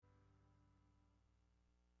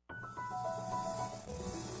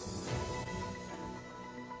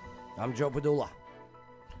I'm Joe Padula.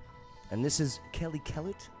 And this is Kelly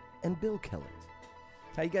Kellett and Bill Kellett.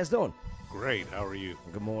 How you guys doing? Great. How are you?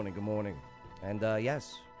 Good morning, good morning. And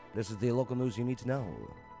yes, this is the local news you need to know.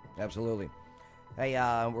 Absolutely. Hey,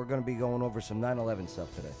 we're going to be going over some 9/11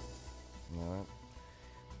 stuff today. All right.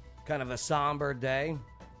 Kind of a somber day.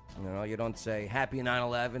 You know, you don't say Happy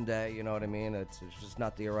 9/11 Day, you know what I mean? It's just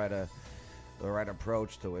not the right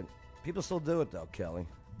approach to it. People still do it, though, Kelly.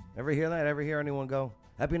 Ever hear that? Ever hear anyone go,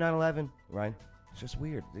 Happy 9/11? Right? It's just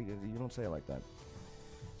weird. You don't say it like that.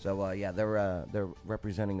 So, yeah, they're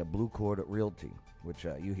representing a Blue Cord Realty, which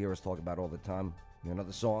you hear us talk about all the time. You know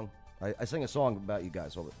the song? I sing a song about you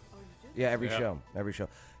guys all the Yeah, every show.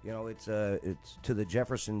 You know, it's to the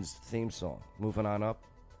Jeffersons theme song, Moving On Up.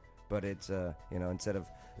 But it's, you know, instead of,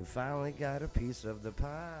 we finally got a piece of the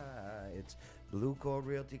pie, it's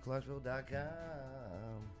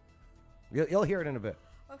BlueCordRealtyClarksville.com. You'll hear it in a bit.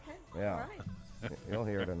 Okay, Yeah. all right. You'll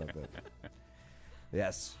hear it in a bit.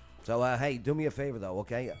 Yes. So, hey, do me a favor, though,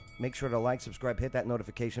 okay? Make sure to like, subscribe, hit that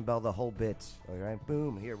notification bell, the whole bit. All right?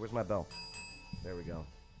 Boom. Here, where's my bell? There we go.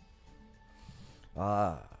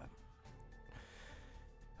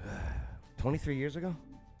 23 years ago?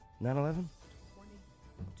 9/11?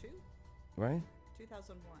 22? Right?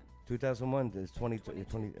 2001. 2001 is 20.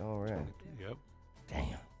 Oh, right. Yep.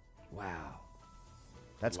 Damn. Wow.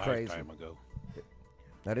 That's Lifetime crazy. ago.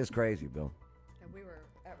 That is crazy, Bill. And we were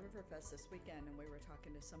at Riverfest this weekend, and we were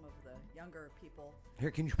talking to some of the younger people.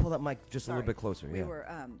 Here, can you pull that mic just a little Sorry. bit closer? We Yeah. were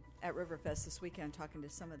at Riverfest this weekend talking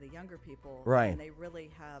to some of the younger people. Right. And they really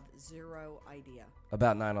have zero idea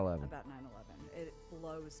About 9/11. about 9/11. It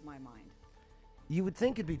blows my mind. You would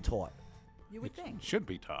think it'd be taught. You would think. Should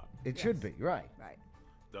be taught. It should be, right. Right.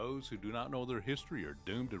 Those who do not know their history are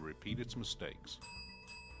doomed to repeat its mistakes.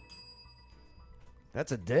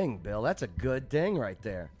 That's a ding, Bill. That's a good ding right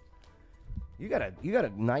there. You got a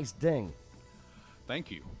nice ding. Thank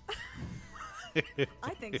you.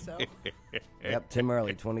 I think so. Yep, Tim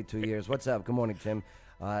Early, 22 years. What's up? Good morning, Tim.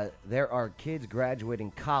 There are kids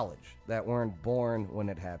graduating college that weren't born when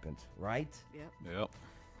it happened, right? Yep. Yep.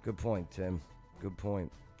 Good point, Tim. Good point.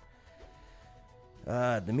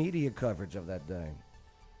 The media coverage of that day.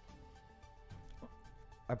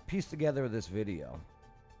 I pieced together this video.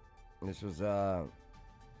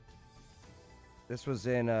 This was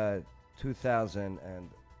in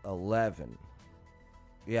 2011.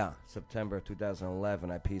 Yeah, September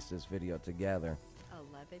 2011. I pieced this video together.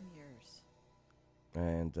 11 years.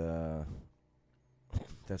 And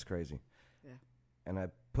that's crazy. Yeah. And I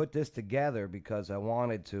put this together because I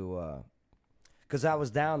wanted to, because I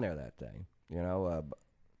was down there that day. You know,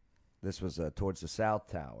 this was towards the South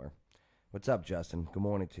Tower. What's up, Justin? Good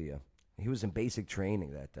morning to you. He was in basic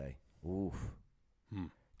training that day. Oof.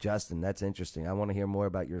 Justin, that's interesting. I want to hear more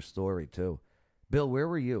about your story, too. Bill, where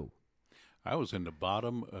were you? I was in the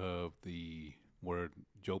bottom of where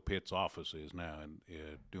Joe Pitt's office is now, and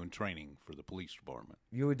doing training for the police department.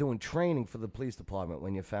 You were doing training for the police department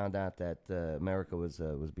when you found out that America was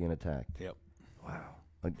being attacked. Yep. Wow.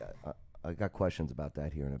 I got questions about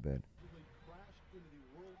that here in a bit.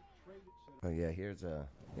 Oh, yeah, here's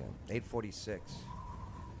 846.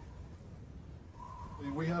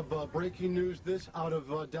 We have breaking news. This out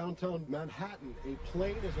of downtown Manhattan. A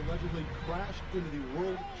plane has allegedly crashed into the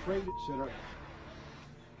World Trade Center.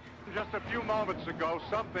 Just a few moments ago,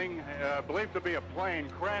 something believed to be a plane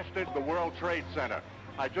crashed into the World Trade Center.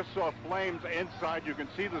 I just saw flames inside. You can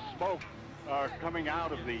see the smoke coming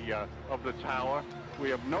out of the tower. We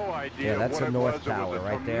have no idea that's what the it North was. Tower It was a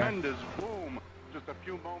right there. tremendous boom just a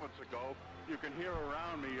few moments ago. You can hear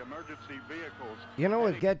around me emergency vehicles. You know,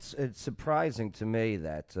 it's surprising to me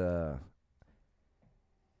that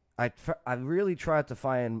I really tried to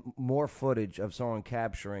find more footage of someone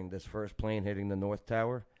capturing this first plane hitting the North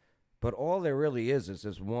Tower, but all there really is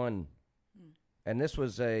this one, and this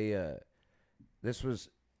was a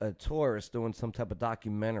tourist doing some type of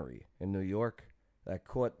documentary in New York that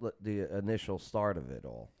caught the initial start of it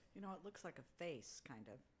all. You know, it looks like a face, kind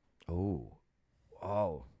of.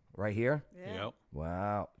 Oh, right here? Yeah. Yep.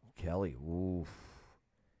 Wow, Kelly, oof.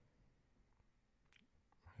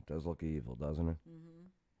 It does look evil, doesn't it? Mm-hmm.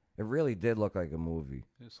 It really did look like a movie.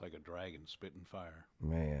 It's like a dragon spitting fire.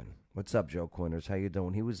 Man. What's up, Joe Quinters? How you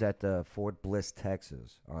doing? He was at Fort Bliss,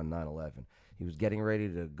 Texas on 9/11. He was getting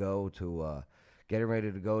ready to go to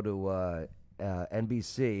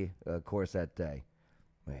NBC, of course, that day.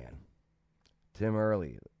 Man. Tim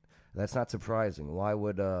Early. That's not surprising. Why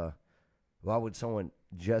would someone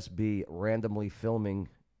just be randomly filming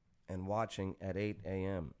and watching at 8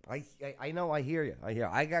 a.m.? I know, I hear you.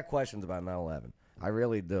 I got questions about 9/11. I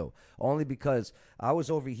really do. Only because I was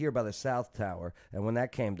over here by the South Tower, and when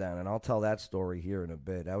that came down, and I'll tell that story here in a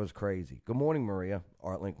bit. That was crazy. Good morning, Maria.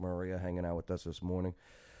 ArtLink Maria hanging out with us this morning.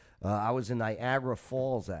 I was in Niagara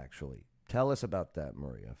Falls, actually. Tell us about that,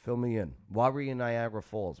 Maria. Fill me in. Why were you in Niagara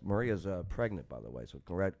Falls? Maria's pregnant, by the way, so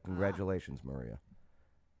congratulations, Maria.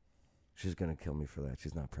 She's going to kill me for that.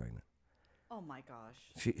 She's not pregnant. Oh, my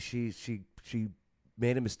gosh. She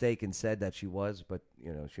made a mistake and said that she was, but,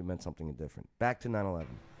 you know, she meant something different. Back to 9/11.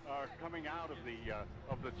 Coming out of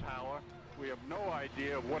the tower, we have no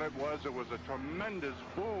idea what it was. It was a tremendous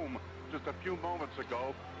boom just a few moments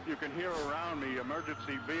ago. You can hear around me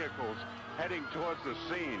emergency vehicles heading towards the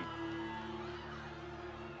scene.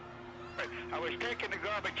 I was taking the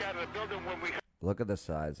garbage out of the building when we... Look at the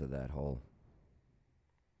size of that hole.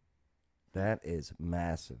 That is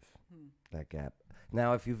massive, that gap.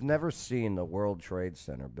 Now, if you've never seen the World Trade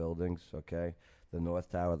Center buildings, okay, the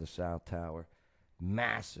North Tower, the South Tower,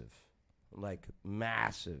 massive, like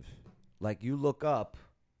massive. Like you look up,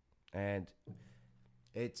 and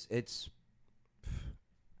it's.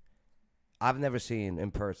 I've never seen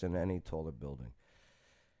in person any taller building.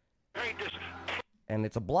 And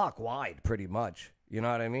it's a block wide, pretty much. You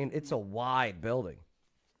know what I mean? It's a wide building.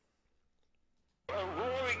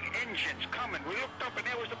 Roaring engines coming. We looked up and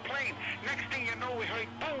there was a plane. Next thing you know, we heard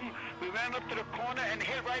boom. We ran up to the corner and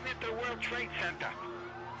hit right into the World Trade Center.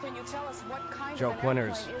 Can you tell us what kind Joe of an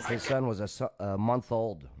Quinters, airplane is his son was a month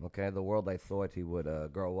old. Okay, the world I thought he would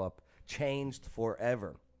grow up changed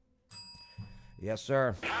forever. Yes,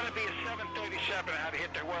 sir. How to be a 737 how to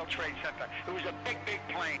hit the World Trade Center. It was a big, big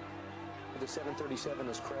plane. The 737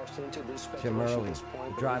 has crashed into this Tim Early, this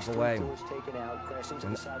point. drive away. Was taken out, crashed into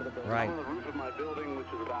the side of the building. Right. I'm on the roof of my building, which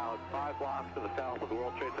is about 5 blocks to the south of the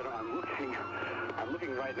World Trade Center. I'm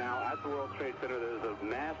looking right now at the World Trade Center. There's a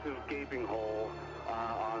massive gaping hole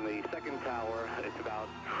on the second tower. It's about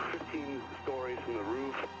 15 stories from the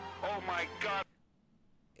roof. Oh, my God.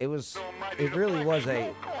 It really was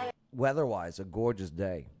weather-wise, a gorgeous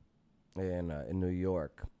day in New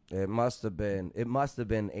York. It must have been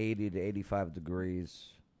 80 to 85 degrees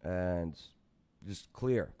and just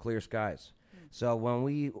clear skies. So when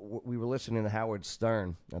we were listening to Howard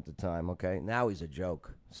Stern at the time, okay, now he's a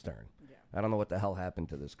joke, Stern. Yeah. I don't know what the hell happened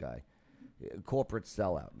to this guy. Corporate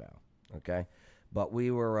sellout now, okay? But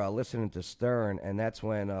we were listening to Stern, and that's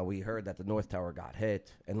when we heard that the North Tower got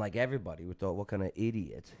hit. And like everybody, we thought, what kind of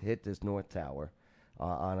idiot hit this North Tower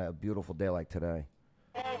on a beautiful day like today?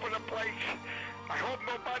 All over the place. I hope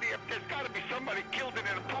nobody, there's got to be somebody killed in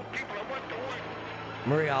it and two people that went to work.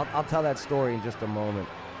 Maria, I'll tell that story in just a moment.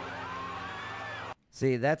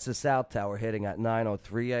 See, that's the South Tower hitting at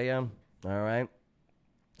 9:03 a.m., all right?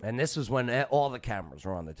 And this is when all the cameras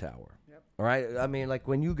are on the tower, Yep. all right? I mean, like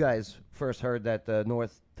when you guys first heard that the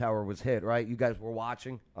North Tower was hit, right? You guys were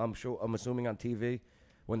watching, I'm assuming on TV,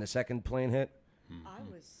 when the second plane hit? I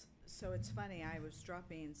was, so it's funny, I was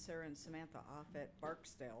dropping Sarah and Samantha off at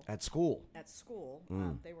Barksdale At school. at school.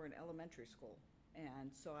 They were in elementary school.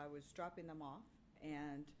 And so I was dropping them off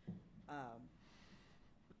and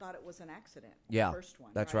thought it was an accident. Yeah, The first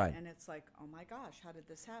one. that's right. And it's like, oh my gosh, how did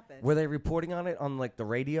this happen? Were they reporting on it on, like, the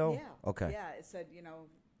radio? Yeah. Okay. Yeah, it said,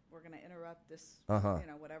 we're going to interrupt this,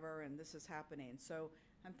 whatever, and this is happening. So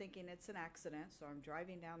I'm thinking it's an accident. So I'm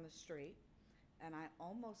driving down the street, and I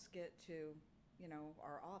almost get to,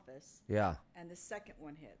 our office. Yeah. And the second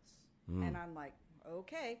one hits. And I'm like,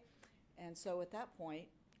 okay. And so at that point,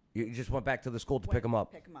 You just went back to the school to pick them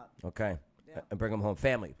up? Pick them up. Okay. Yep. And bring them home.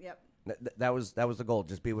 Family. Yep. That was the goal.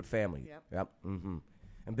 Just be with family. Yep. Mm-hmm.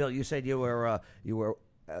 And Bill, you said you were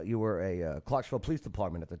a Clarksville Police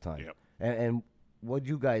Department at the time. Yep. And what did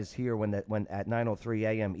you guys hear when at 9:03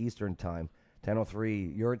 a.m. Eastern time,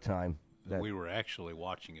 10:03 your time? We were actually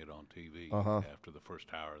watching it on TV after the first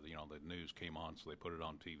tower. The news came on, so they put it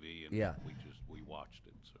on TV, and Yeah. we watched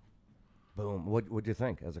it. So, Boom. What'd you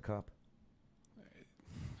think as a cop?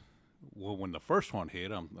 well, when the first one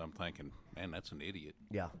hit, I'm thinking, man, that's an idiot.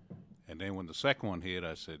 Yeah. And then when the second one hit,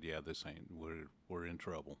 I said, yeah, this ain't. We're in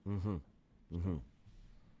trouble.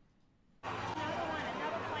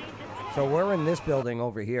 So we're in this building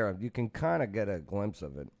over here. You can kind of get a glimpse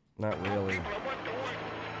of it. Not really. People that went to work.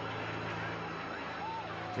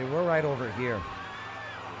 See, we're right over here.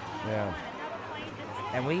 Yeah.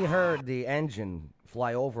 And we heard the engine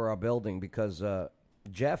fly over our building because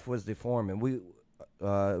Jeff was the foreman. It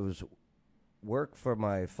was work for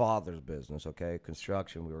my father's business, okay,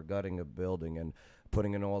 construction. We were gutting a building and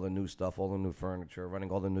putting in all the new stuff, all the new furniture,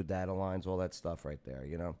 running all the new data lines, all that stuff right there,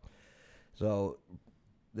 So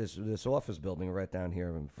this office building right down here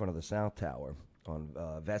in front of the South Tower on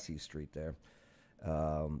Vesey Street there,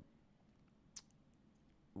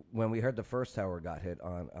 when we heard the first tower got hit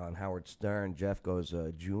on Howard Stern, Jeff goes,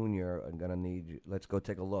 Junior, I'm going to need you. Let's go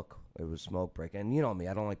take a look. It was smoke break. And you know me,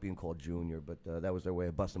 I don't like being called Junior, but that was their way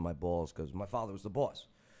of busting my balls because my father was the boss.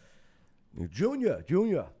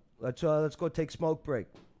 Junior, let's go take smoke break.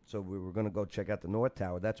 So we were going to go check out the North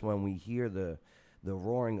Tower. That's when we hear the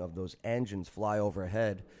roaring of those engines fly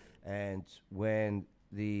overhead. And when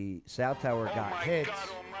the South Tower got hit,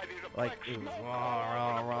 like it was rah,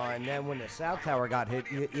 rah, rah. And then when the South Tower got hit,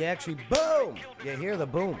 you actually, boom! You hear the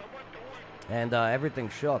boom. And everything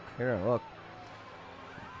shook. Here, look.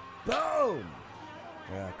 Boom!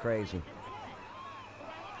 Yeah, crazy.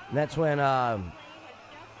 And that's when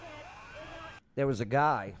there was a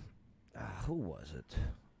guy. Who was it?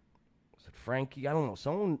 Was it Frankie? I don't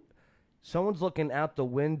know. Someone's looking out the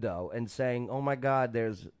window and saying, "Oh my God,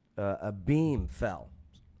 there's a beam fell."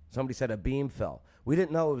 Somebody said a beam fell. We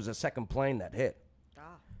didn't know it was a second plane that hit.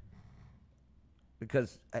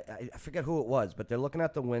 Because I forget who it was, but they're looking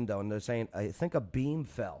out the window and they're saying, I think a beam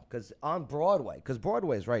fell. Because on Broadway, because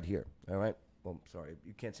Broadway is right here, all right? Well, sorry,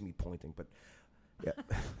 you can't see me pointing, but yeah.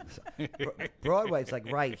 Broadway's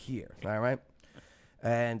like right here, all right?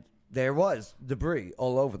 And there was debris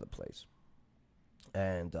all over the place.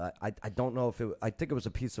 And I don't know if I think it was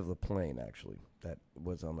a piece of the plane, actually, that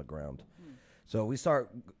was on the ground. So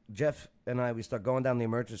Jeff and I, we start going down the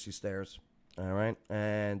emergency stairs, all right?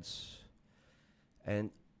 And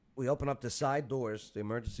we open up the side doors, the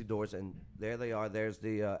emergency doors, and there they are. There's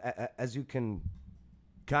the, as you can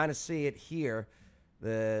kind of see it here,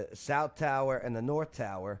 the South Tower and the North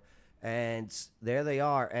Tower, and there they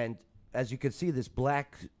are. And as you can see, this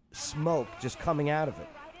black smoke just coming out of it,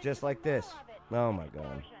 just like this. Oh, my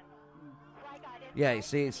God. Yeah, you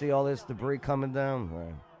see all this debris coming down?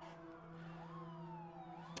 Right.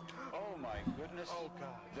 Oh, my goodness. Oh,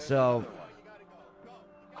 God. So...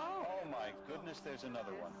 Oh, my goodness, there's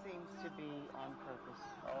another one. Seems to be on purpose.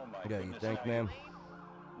 Oh, my Yeah, goodness. you think, ma'am?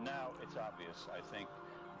 Now it's obvious, I think,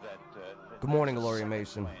 that... Good morning, there's a Gloria second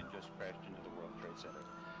Mason. plane just crashed into the World Trade Center.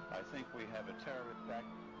 I think we have a terror attack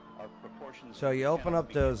of proportions... So you open cannot up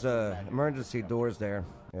be those imagined. emergency doors there.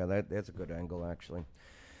 Yeah, that's a good angle, actually.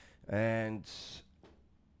 And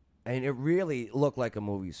it really looked like a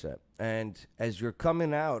movie set. And as you're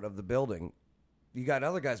coming out of the building, you got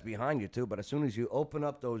other guys behind you, too. But as soon as you open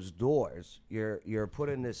up those doors, you're put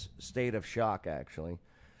in this state of shock, actually.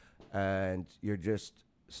 And you're just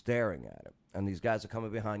staring at it. And these guys are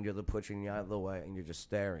coming behind you. They're pushing you out of the way, and you're just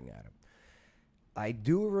staring at it. I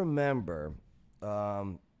do remember...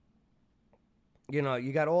 you know,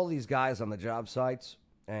 you got all these guys on the job sites,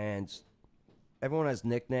 and everyone has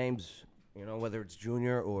nicknames, you know, whether it's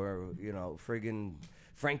Junior or, you know, friggin'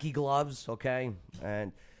 Frankie Gloves, okay?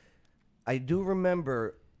 And I do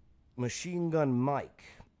remember Machine Gun Mike,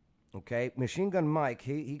 okay? Machine Gun Mike,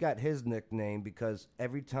 he got his nickname because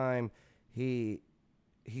every time he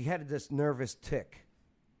had this nervous tick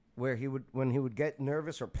where when he would get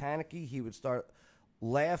nervous or panicky, he would start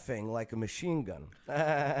laughing like a machine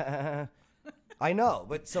gun. I know,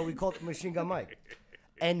 but so we called it Machine Gun Mike.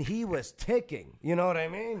 And he was ticking, you know what I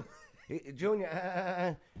mean?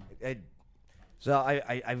 Junior, so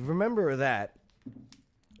I remember that.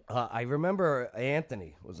 I remember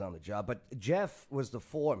Anthony was on the job, but Jeff was the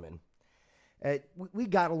foreman. We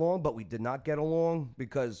got along, but we did not get along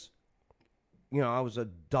because, you know, I was a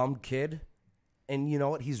dumb kid. And you know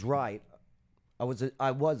what? He's right. I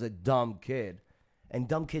was a dumb kid. And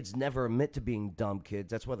dumb kids never admit to being dumb kids.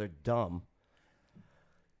 That's why they're dumb.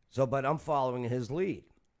 So, but I'm following his lead.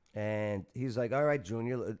 And he's like, all right,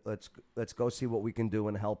 Junior, let's go see what we can do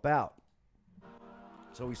and help out.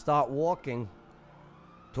 So we start walking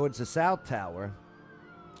towards the South Tower,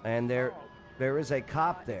 and there is a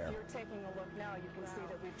cop there.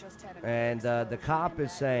 And the cop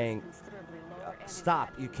is saying,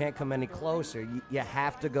 stop, you can't come any closer. You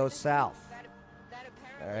have to go south.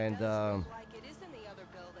 And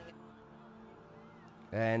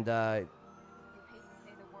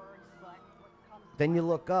then you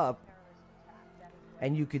look up,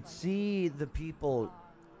 and you could see the people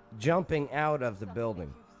jumping out of the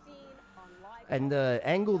building. And the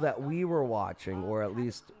angle that we were watching, or at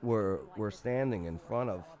least were standing in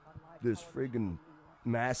front of, this friggin'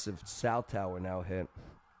 massive South Tower now hit.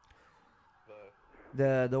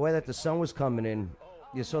 The way that the sun was coming in,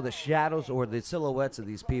 you saw the shadows or the silhouettes of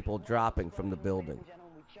these people dropping from the building.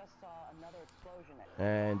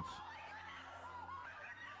 And...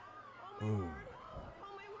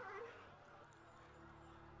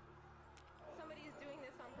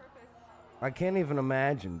 I can't even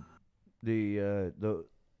imagine the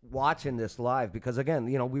watching this live because, again,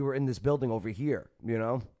 you know, we were in this building over here, you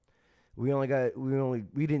know,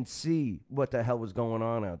 we didn't see what the hell was going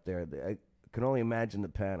on out there. I can only imagine the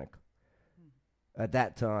panic at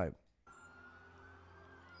that time.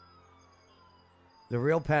 The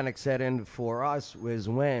real panic set in for us was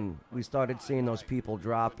when we started seeing those people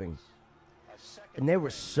dropping. And they were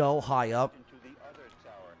so high up.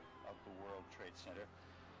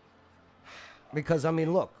 Because, I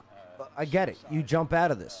mean, look, I get it. You jump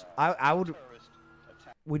out of this. I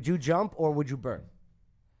would you jump or would you burn?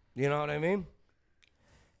 You know what I mean?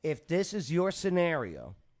 If this is your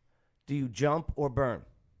scenario, do you jump or burn?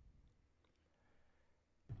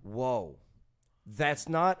 Whoa. That's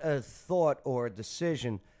not a thought or a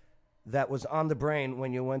decision that was on the brain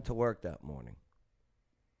when you went to work that morning.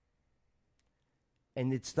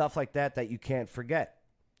 And it's stuff like that you can't forget.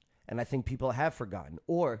 And I think people have forgotten.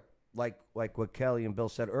 Or, like what Kelly and Bill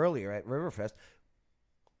said earlier at Riverfest,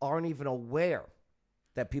 aren't even aware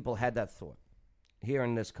that people had that thought here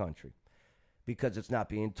in this country. Because it's not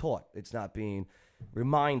being taught. It's not being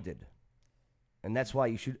reminded. And that's why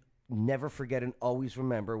you should never forget and always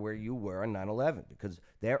remember where you were on 9/11, because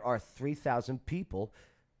there are 3,000 people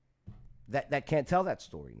that can't tell that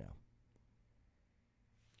story now.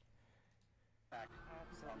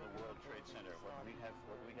 On the World Trade Center, what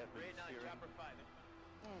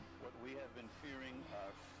we have been fearing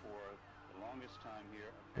for the longest time here.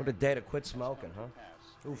 What a day to quit smoking, huh?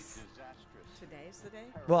 Oof. Today's the day?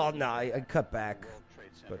 Well, no, I cut back,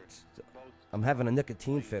 but I'm having a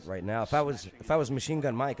nicotine fit right now. If I was Machine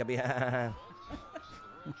Gun Mike, I'd be. Yeah,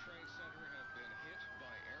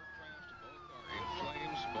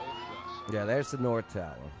 there's the North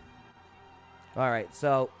Tower. All right,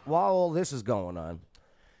 so while all this is going on,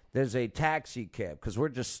 there's a taxi cab because we're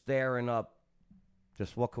just staring up.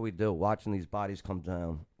 Just what can we do? Watching these bodies come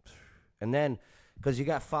down, and then. Because you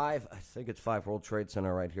got I think it's 5 World Trade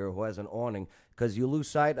Center right here, who has an awning. Because you lose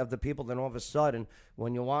sight of the people, then all of a sudden,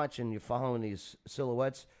 when you're watching, you're following these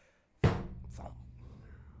silhouettes.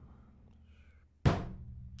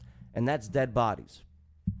 And that's dead bodies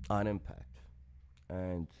on impact.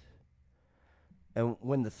 And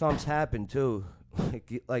when the thumps happen, too,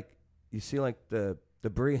 like you see like the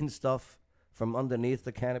debris and stuff from underneath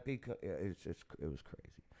the canopy. It was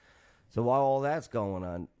crazy. So while all that's going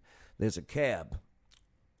on, there's a cab.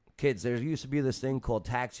 Kids, there used to be this thing called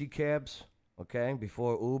taxi cabs, okay,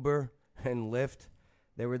 before Uber and Lyft.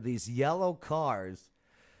 There were these yellow cars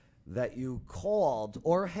that you called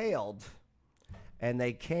or hailed, and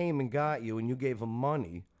they came and got you, and you gave them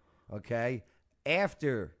money, okay,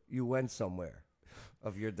 after you went somewhere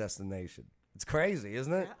of your destination. It's crazy,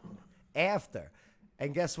 isn't it? Yeah. After.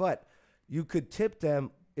 And guess what? You could tip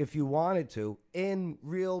them if you wanted to in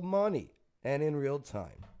real money and in real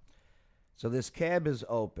time. So this cab is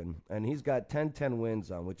open, and he's got 1010 Wins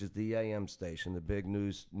on, which is the AM station, the big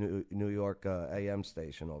New York AM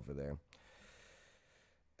station over there.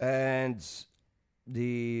 And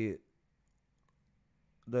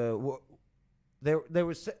there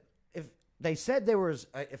was, if they said there was,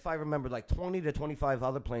 if I remember, like 20 to 25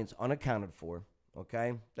 other planes unaccounted for.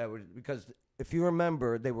 Okay, that was because if you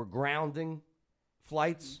remember, they were grounding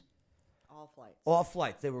flights. All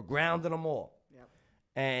flights. They were grounding them all.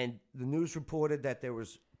 And the news reported that there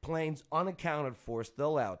was planes unaccounted for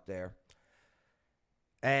still out there,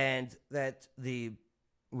 and that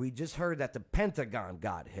we just heard that the Pentagon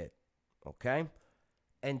got hit, okay?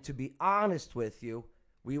 And to be honest with you,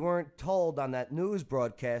 we weren't told on that news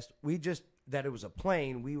broadcast that it was a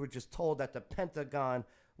plane. We were just told that the Pentagon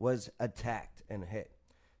was attacked and hit.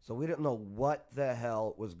 So we didn't know what the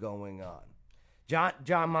hell was going on. John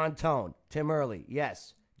Montone, Tim Early,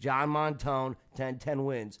 yes. John Montone, 1010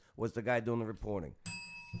 Wins, was the guy doing the reporting.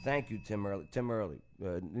 Thank you, Tim Early,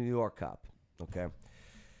 New York cop. Okay.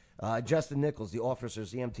 Justin Nichols, the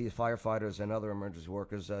officers, EMTs, firefighters, and other emergency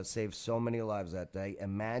workers saved so many lives that day.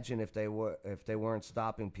 Imagine if they weren't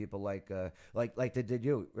stopping people like they did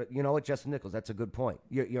you. You know what, Justin Nichols? That's a good point.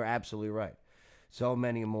 You're absolutely right. So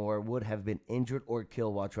many more would have been injured or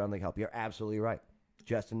killed while trying to help. You're absolutely right,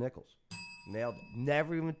 Justin Nichols. Nailed it.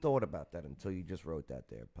 Never even thought about that until you just wrote that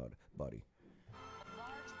there, buddy.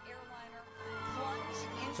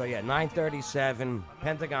 So, yeah, 9:37,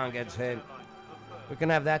 Pentagon gets hit. We can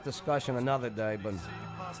have that discussion another day, but... The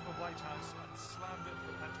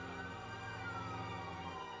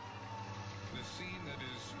scene that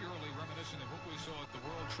is eerily reminiscent of what we saw at the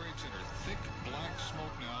World Trade Center. Thick black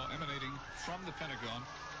smoke now emanating from the Pentagon.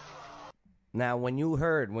 Now, when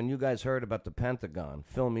you guys heard about the Pentagon,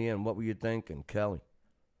 fill me in. What were you thinking, Kelly?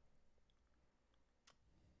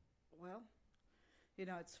 Well,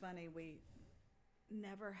 it's funny. We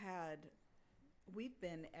never had we've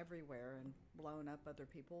been everywhere and blown up other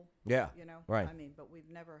people. Yeah, You know? right. I mean, but we've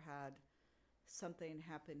never had something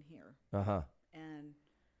happen here. Uh-huh. And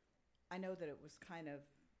I know that it was kind of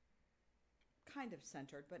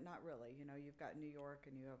centered, but not really. You know, you've got New York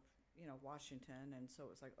and you have, Washington. And so it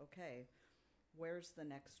was like, okay, where's the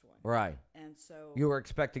next one? Right. And so. You were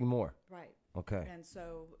expecting more. Right. Okay. And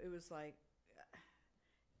so it was like,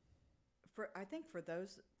 I think for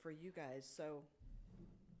you guys, so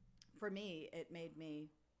for me,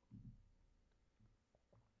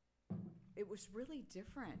 it was really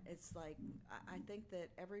different. It's like, I think that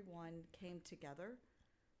everyone came together,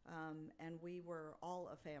 and we were all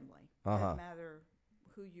a family. No matter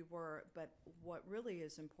who you were, but what really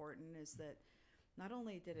is important is that not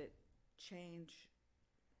only did it change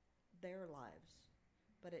their lives,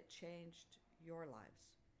 but it changed your lives.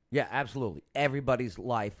 Yeah, absolutely. Everybody's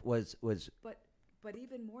life was. But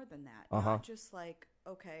even more than that, not just like,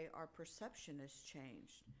 okay, our perception has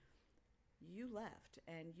changed. You left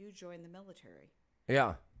and you joined the military.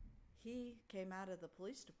 Yeah. He came out of the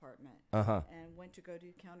police department and went to go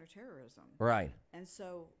do counterterrorism. Right. And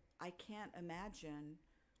so I can't imagine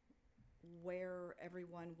where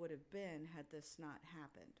everyone would have been had this not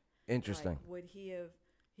happened. Interesting. Like,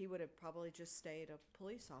 he would have probably just stayed a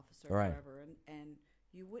police officer Right. forever, and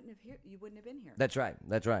you wouldn't have been here. That's right.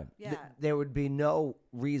 Yeah. There would be no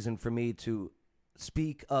reason for me to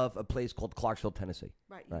speak of a place called Clarksville, Tennessee.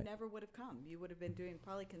 Right. You never would have come. You would have been doing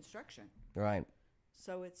probably construction. Right.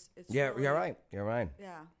 So it's Yeah, really, you're right. You're right.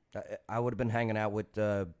 Yeah. I would have been hanging out with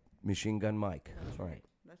Machine Gun Mike. That's right.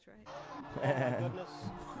 That's right. Oh, my goodness.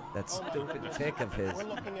 That stupid tick of his. We're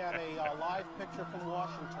looking at a live picture from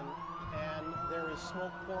Washington, and there is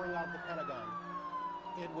smoke pouring out of the Pentagon.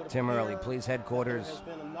 It would Tim appear Early, police headquarters. that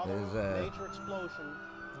there has been another There's major explosion.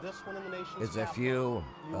 This one in the nation's There's a capital. few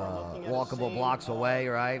You are looking at a walkable scene blocks of, away,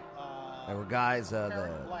 right? There were guys,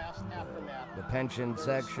 apparent blast aftermath. the pension There is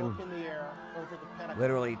section, smoke in the air over the Pentagon.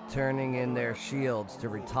 literally turning in their shields to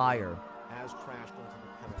retire, has crashed into the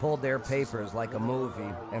Pentagon. pulled their papers like a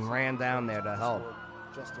movie, and ran down there to help.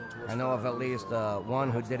 I know of at least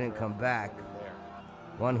one who didn't come back,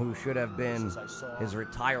 one who should have been his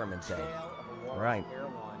retirement day. Right.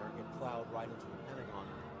 Airliner get plowed right into the Pentagon.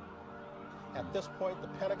 At this point, the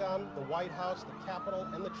Pentagon, the White House, the Capitol,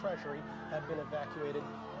 and the Treasury have been evacuated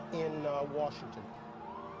in Washington.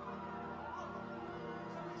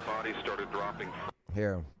 Bodies started dropping.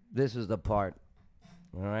 Here, this is the part.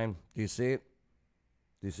 All right, do you see it?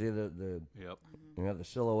 Do you see the Yep. the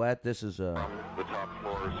silhouette? This is The top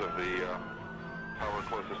floors of the tower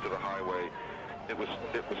closest to the highway. It was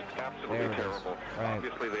absolutely There it is. terrible. Right.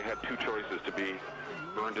 Obviously, they had two choices: to be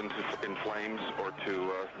burned in flames or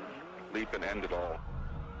to leap and end it all.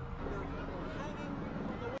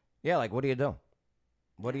 Yeah, like, what do you do?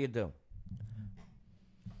 What do you do?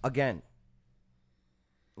 Again,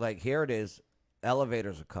 like, here it is.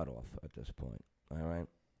 Elevators are cut off at this point, all right?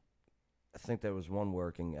 I think there was one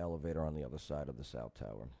working elevator on the other side of the South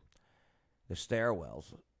Tower. The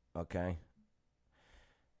stairwells, okay?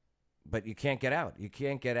 But you can't get out. You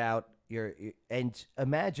can't get out. And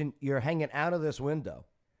imagine you're hanging out of this window,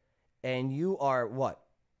 and you are, what,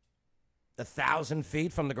 1,000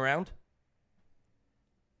 feet from the ground?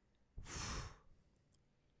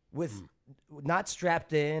 With not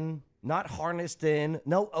strapped in, not harnessed in,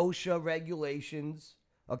 no OSHA regulations.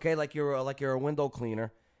 Okay, like you're a window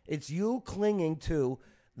cleaner. It's you clinging to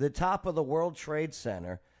the top of the World Trade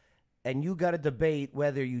Center, and you got to debate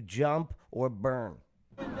whether you jump or burn.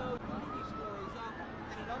 Window 20 stories up,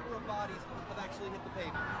 and a number of bodies have actually hit the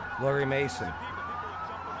pavement. Lori Mason.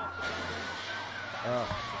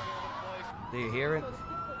 Do you hear it?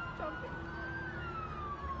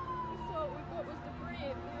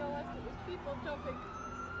 Jumping.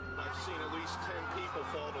 I've seen at least 10 people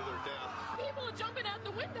fall to their death. People are jumping out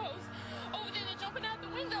the windows. Oh, they're jumping out the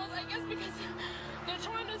windows, I guess, because they're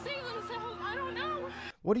trying to save themselves. I don't know.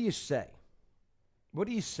 What do you say? What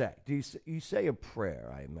do you say? Do you say a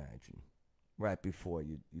prayer, I imagine, right before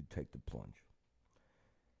you take the plunge?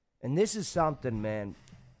 And this is something, man.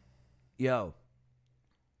 Yo,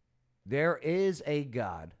 there is a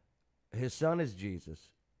God. His son is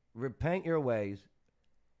Jesus. Repent your ways.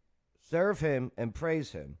 Serve him and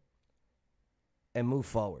praise him and move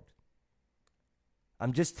forward.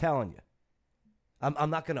 I'm just telling you. I'm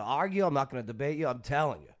not going to argue. I'm not going to debate you. I'm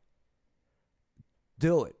telling you.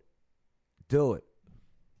 Do it. Do it.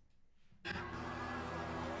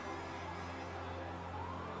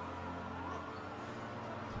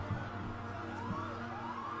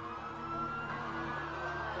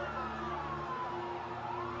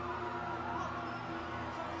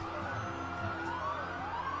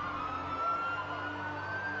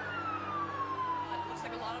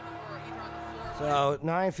 So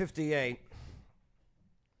 9:58.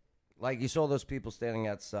 Like you saw those people standing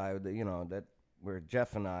outside, you know, that were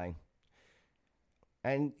Jeff and I.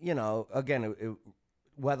 And you know, again,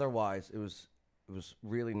 weather-wise, it was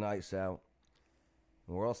really nice out.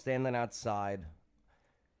 We're all standing outside.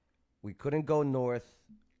 We couldn't go north.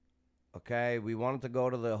 Okay, we wanted to go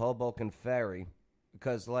to the Hoboken Ferry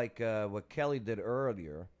because, like what Kelly did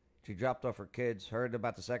earlier, she dropped off her kids, heard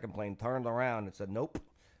about the second plane, turned around and said, "Nope,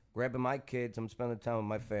 grabbing my kids. I'm spending time with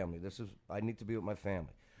my family. I need to be with my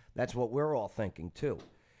family." That's what we're all thinking too.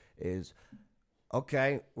 Is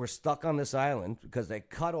okay, we're stuck on this island because they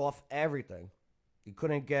cut off everything. You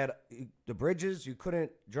couldn't get the bridges. You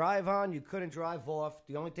couldn't drive on. You couldn't drive off.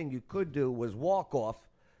 The only thing you could do was walk off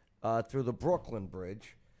through the Brooklyn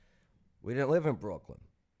Bridge. We didn't live in Brooklyn.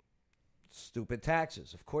 Stupid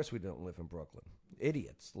taxes. Of course we didn't live in Brooklyn.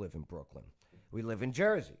 Idiots live in Brooklyn. We live in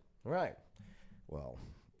Jersey. Right. Well,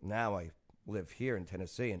 now I live here in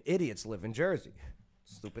Tennessee, and idiots live in Jersey.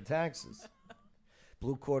 Stupid taxes.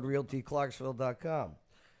 Blue Cord Realty, Clarksville.com.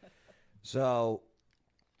 So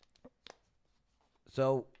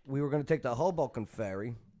we were going to take the Hoboken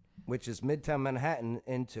Ferry, which is Midtown Manhattan,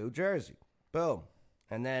 into Jersey. Boom.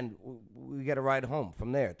 And then we get a ride home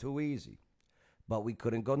from there. Too easy. But we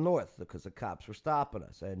couldn't go north because the cops were stopping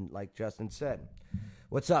us. And like Justin said,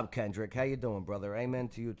 what's up, Kendrick? How you doing, brother? Amen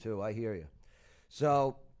to you, too. I hear you.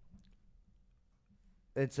 So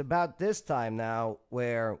it's about this time now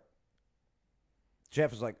where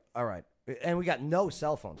Jeff is like, all right. And we got no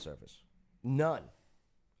cell phone service. None.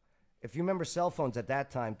 If you remember cell phones at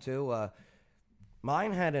that time, too,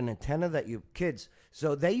 mine had an antenna that kids,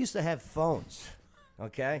 so they used to have phones,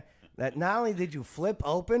 okay, that not only did you flip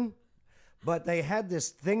open, but they had this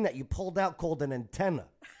thing that you pulled out called an antenna,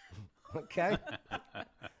 okay?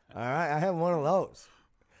 All right, I have one of those.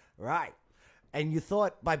 Right. And you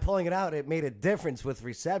thought by pulling it out, it made a difference with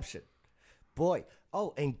reception. Boy.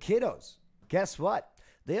 Oh, and kiddos, guess what?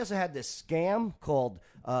 They also had this scam called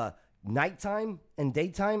nighttime and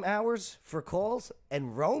daytime hours for calls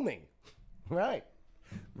and roaming. Right.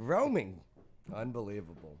 Roaming.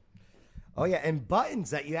 Unbelievable. Oh, yeah, and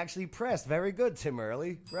buttons that you actually pressed. Very good, Tim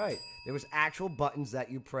Early. Right. There was actual buttons that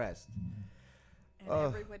you pressed. And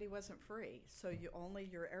everybody wasn't free, so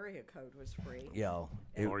your area code was free. Yo.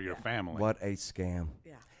 Or your family. What a scam.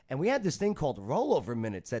 Yeah. And we had this thing called rollover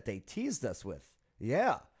minutes that they teased us with.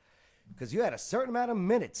 Yeah. Because you had a certain amount of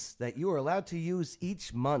minutes that you were allowed to use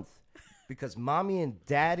each month because mommy and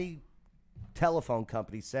daddy telephone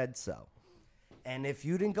company said so. And if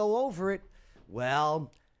you didn't go over it,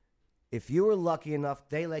 well, if you were lucky enough,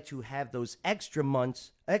 they let you have those extra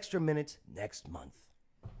minutes next month.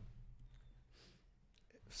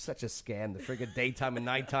 Such a scam, the friggin' daytime and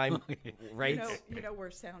nighttime rates. You know we're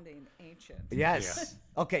sounding ancient. Yes.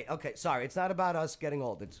 Yeah. Okay, sorry. It's not about us getting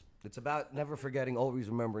old. It's about never forgetting, always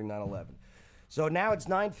remembering 9/11. So now it's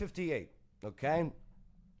 9:58, okay?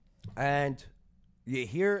 And you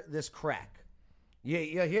hear this crack. You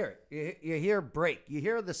hear it. You hear break. You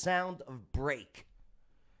hear the sound of break.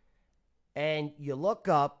 And you look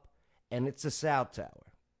up, and it's the South Tower.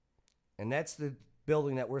 And that's the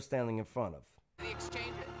building that we're standing in front of. The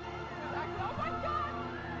exchange. Oh my God!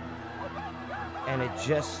 Oh my God! And it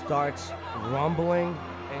just starts rumbling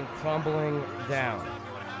and crumbling down.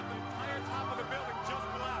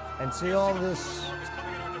 And see all this.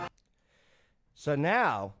 So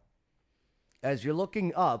now, as you're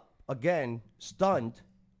looking up, again, stunned,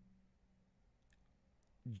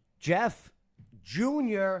 Jeff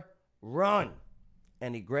Jr. run.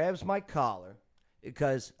 And he grabs my collar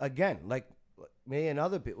because, again, like me and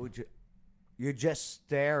other people, you're just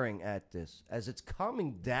staring at this as it's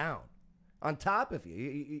coming down on top of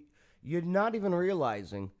you. You're not even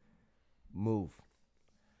realizing. Move.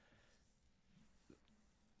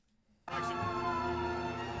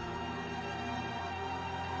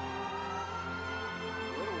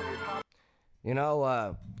 You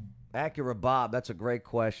know, Acura Bob, that's a great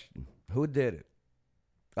question. Who did it?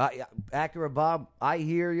 Acura Bob, I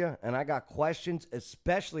hear you, and I got questions,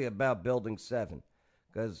 especially about Building 7.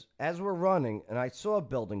 Because as we're running, and I saw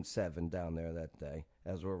Building 7 down there that day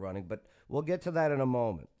as we're running, but we'll get to that in a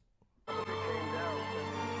moment.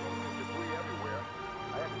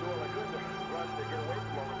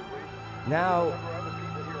 Now,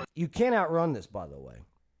 you can't outrun this, by the way.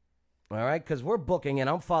 All right? Because we're booking, and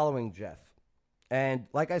I'm following Jeff. And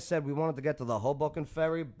like I said, we wanted to get to the Hoboken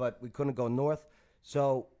Ferry, but we couldn't go north.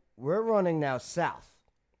 So we're running now south.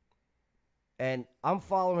 And I'm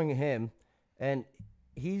following him, and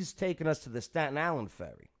he's taking us to the Staten Island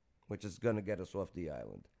Ferry, which is going to get us off the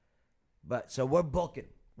island. But so we're booking.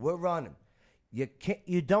 We're running.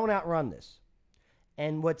 You don't outrun this.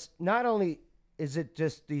 And what's not only is it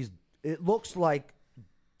just these, it looks like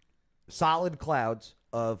solid clouds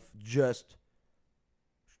of just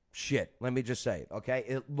shit. Let me just say it, okay?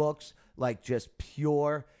 It looks like just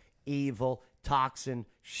pure evil toxin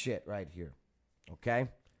shit right here, okay?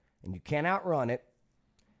 And you can't outrun it.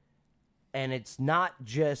 And it's not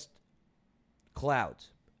just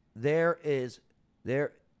clouds. There is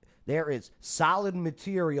solid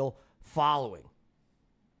material following.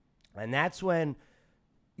 And that's when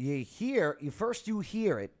you hear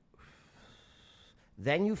it,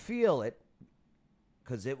 then you feel it,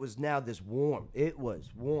 because it was now this warm. It was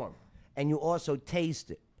warm. And you also taste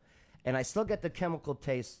it. And I still get the chemical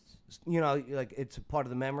taste, like it's a part of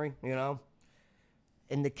the memory,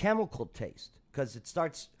 And the chemical taste, because it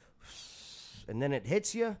starts, and then it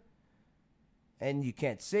hits you, and you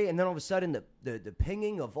can't see. And then all of a sudden, the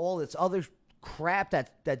pinging of all this other crap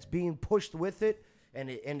that's being pushed with it, and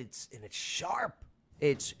it's sharp.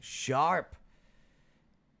 It's sharp.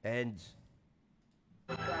 And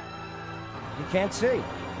you can't see.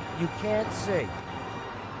 You can't see.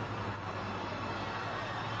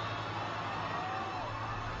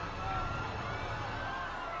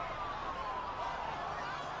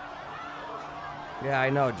 Yeah, I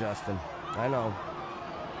know, Justin. I know.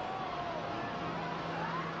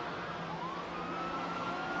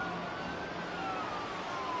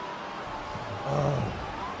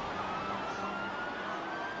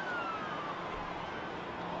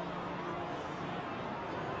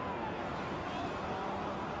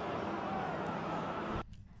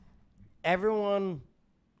 Everyone,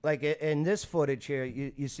 like in this footage here,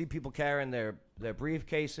 you see people carrying their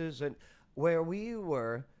briefcases, and where we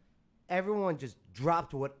were, everyone just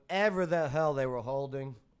dropped whatever the hell they were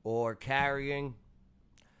holding or carrying.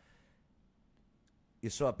 You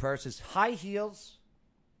saw purses, high heels,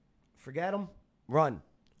 forget them, run.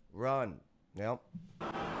 Yep. But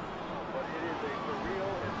it is a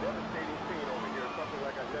surreal and devastating scene over here, something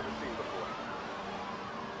like I've never seen before.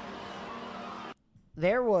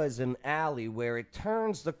 There was an alley where it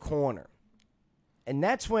turns the corner. And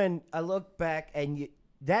that's when I look back, and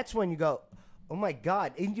that's when you go, oh my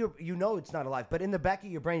God, it's not alive. But in the back of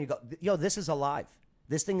your brain, you go, yo, this is alive.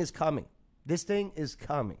 This thing is coming. This thing is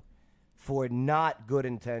coming for not good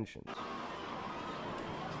intentions. A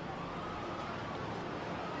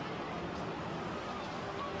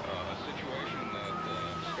situation that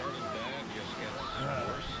started bad just gets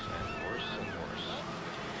worse and worse and worse.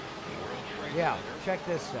 The World Trade Yeah, Center, check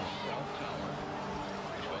this out. South Tower,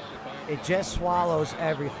 trusted by It just swallows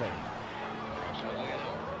everything. approximately an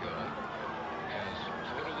hour ago, has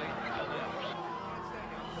totally collapsed.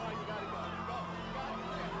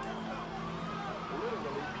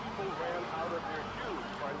 Literally, people ran out of their shoes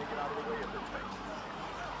trying to get out of the way of this thing.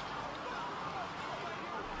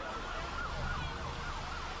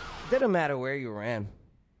 Didn't matter where you ran.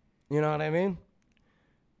 You know what I mean?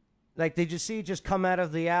 Like, did you see it just come out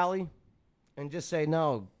of the alley and just say,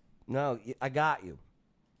 no, I got you.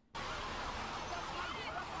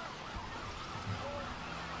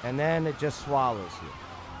 And then it just swallows you.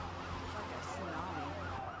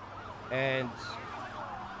 And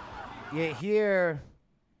you hear,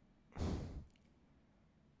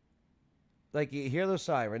 you hear those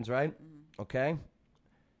sirens, right? Mm-hmm. Okay.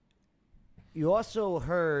 You also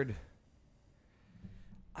heard,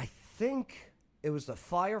 I think it was the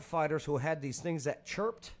firefighters who had these things that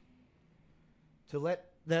chirped to let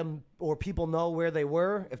them or people know where they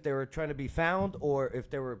were, if they were trying to be found, or if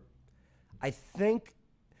they were, I think,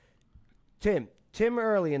 Tim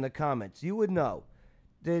Early in the comments, you would know.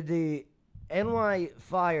 Did the NY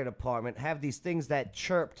Fire Department have these things that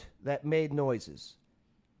chirped, that made noises?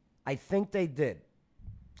 I think they did.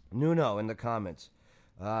 Nuno in the comments.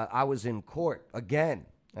 I was in court again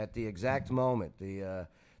at the exact moment. The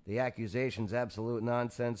accusation's absolute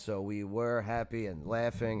nonsense, so we were happy and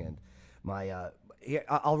laughing. And here,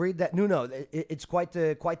 I'll read that. Nuno, it's quite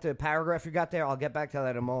the paragraph you got there. I'll get back to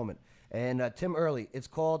that in a moment. And Tim Early, it's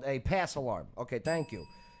called a pass alarm. Okay, thank you.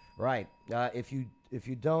 Right. If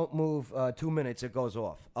you don't move 2 minutes, it goes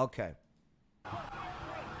off. Okay.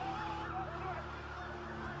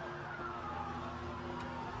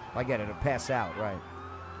 I get it. A pass out, right.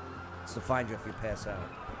 It's to find you if you pass out.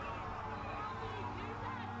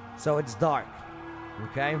 So it's dark.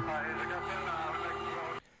 Okay?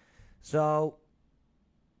 So,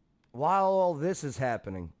 while all this is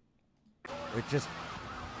happening,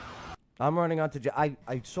 I'm running onto, I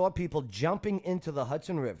saw people jumping into the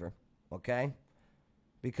Hudson River, okay?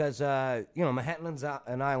 Because, Manhattan's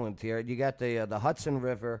an island here. You got the Hudson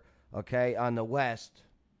River, okay, on the west,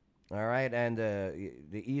 all right, and the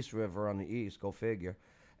East River on the east, go figure.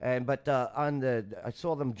 But I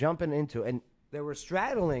saw them jumping into, and they were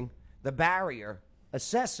straddling the barrier,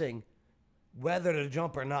 assessing whether to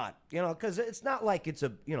jump or not. Because it's not like it's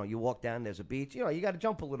you walk down, there's a beach. You got to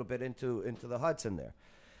jump a little bit into the Hudson there.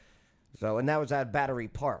 So, and that was at Battery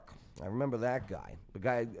Park. I remember that guy. The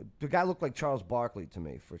guy looked like Charles Barkley to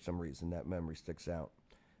me for some reason. That memory sticks out.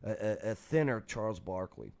 A thinner Charles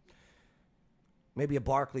Barkley. Maybe a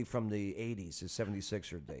Barkley from the 80s, his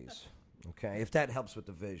 76er days. Okay, if that helps with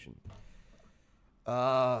the vision.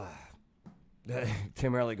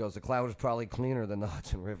 Tim Early goes, the cloud is probably cleaner than the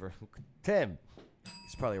Hudson River. Tim,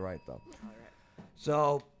 he's probably right, though.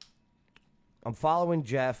 So, I'm following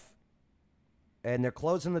Jeff, and they're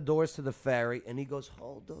closing the doors to the ferry, and he goes,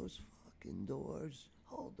 hold those fucking doors.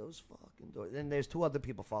 Hold those fucking doors. And there's two other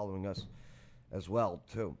people following us as well,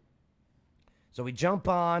 too. So we jump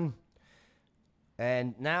on,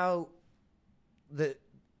 and now the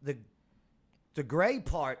gray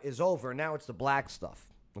part is over. Now it's the black stuff.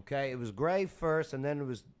 Okay, it was gray first, and then it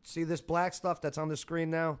was, see this black stuff that's on the screen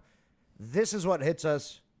now? This is what hits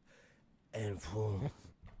us, and boom.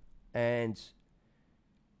 And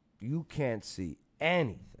you can't see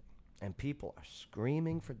anything. And people are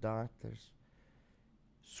screaming for doctors,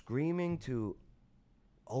 screaming to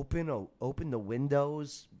open the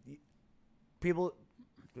windows. People,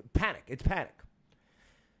 panic. It's panic.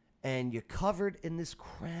 And you're covered in this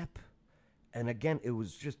crap. And again, it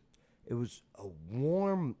was a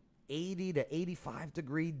warm 80 to 85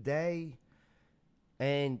 degree day.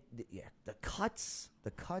 And the cuts.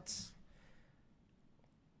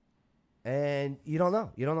 And you don't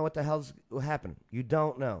know. You don't know what the hell's happening. You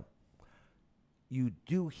don't know. You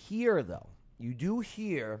do hear, though. You do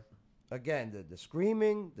hear, again, the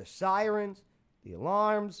screaming, the sirens, the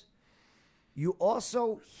alarms. You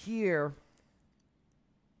also hear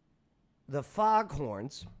the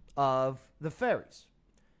foghorns of the ferries.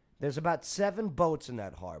 There's about 7 boats in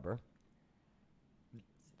that harbor.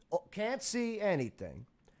 Can't see anything.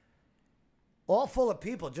 All full of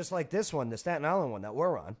people, just like this one, the Staten Island one that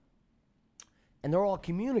we're on. And they're all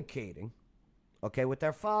communicating, okay, with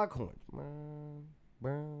their foghorns.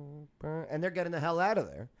 And they're getting the hell out of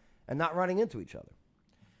there and not running into each other.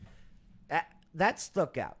 That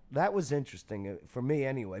stuck out. That was interesting for me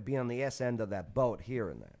anyway, being on the S end of that boat,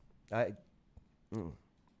 hearing that.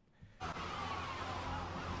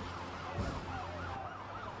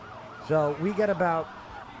 So we get about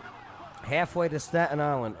halfway to Staten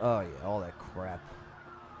Island. Oh, yeah, all that crap.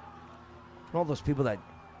 And all those people that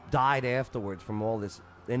died afterwards from all this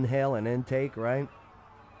inhale and intake, right?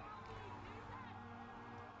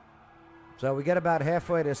 So we get about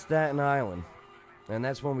halfway to Staten Island, and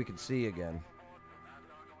that's when we could see again.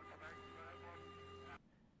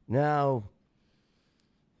 Now,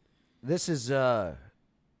 this is an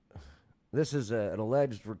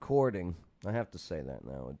alleged recording. I have to say that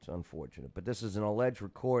now. It's unfortunate. But this is an alleged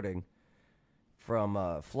recording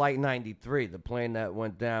from Flight 93, the plane that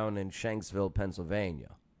went down in Shanksville, Pennsylvania.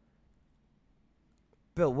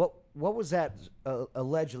 Bill, what was that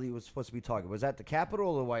allegedly was supposed to be targeted? Was that the Capitol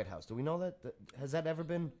or the White House? Do we know that? Has that ever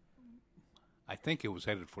been? I think it was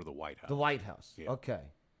headed for the White House. The White House. Yeah. Okay.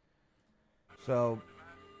 So,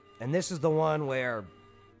 and this is the one where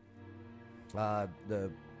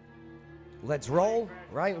the Let's Roll,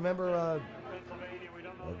 right? Remember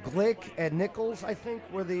Glick and Nichols, I think,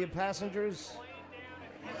 were the passengers.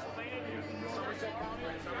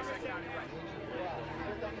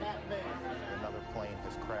 Another plane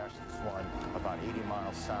has crashed. This one about 80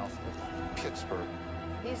 miles south of Pittsburgh.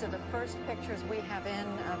 These are the first pictures we have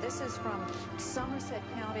in. This is from Somerset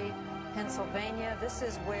County, Pennsylvania. This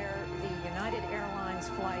is where the United Airlines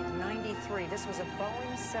Flight 93, this was a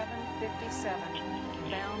Boeing 757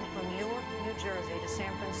 bound from Newark, New Jersey to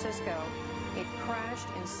San Francisco. It crashed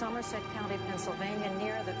in Somerset County, Pennsylvania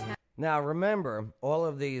near the town. Now, remember, all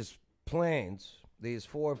of these planes, these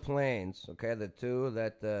 4 planes, okay, the 2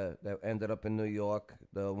 that ended up in New York,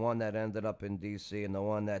 the one that ended up in D.C., and the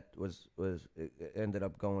one that ended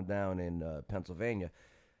up going down in Pennsylvania,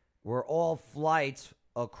 were all flights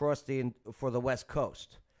across for the West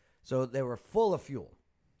Coast. So they were full of fuel,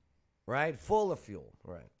 right? Full of fuel,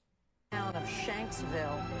 right. Town of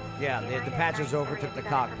Shanksville. Yeah, the Patches overtook the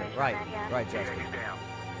cockpit. Right, Justin. Down?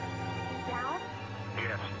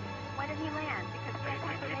 Yes. When did he land? Because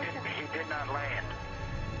he did not land.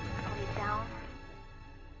 Oh, he's down?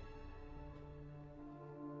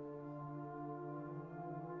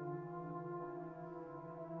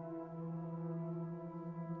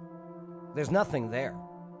 There's nothing there.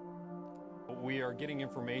 we are getting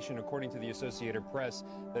information, according to the Associated Press,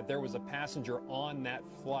 that there was a passenger on that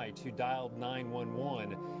flight who dialed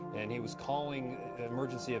 911, and he was calling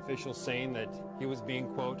emergency officials saying that he was being,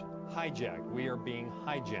 quote, hijacked. We are being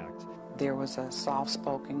hijacked. There was a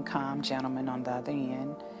soft-spoken, calm gentleman on the other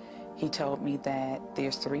end. He told me that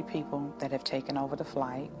there's 3 people that have taken over the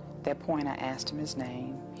flight. At that point, I asked him his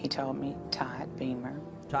name. He told me Todd Beamer.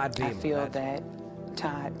 Todd Beamer. I feel that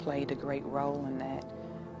Todd played a great role in that,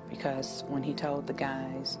 because when he told the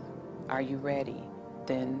guys, "Are you ready?"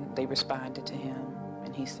 then they responded to him,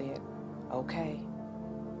 and he said, "Okay,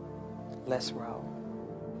 let's roll."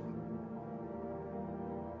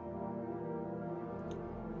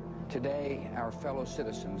 Today, our fellow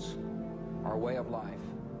citizens, our way of life,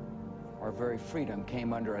 our very freedom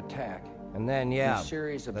came under attack. And then, in yeah, a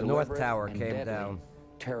series of the North deliberate Tower and came deadly down.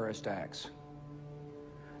 terrorist acts.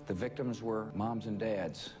 The victims were moms and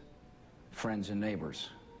dads, friends and neighbors.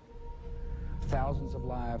 Thousands of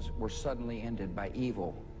lives were suddenly ended by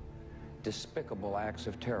evil, despicable acts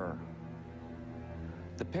of terror.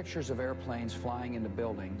 The pictures of airplanes flying into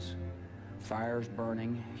buildings, fires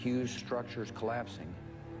burning, huge structures collapsing,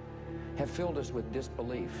 have filled us with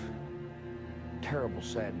disbelief, terrible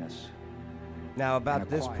sadness. Now, and about a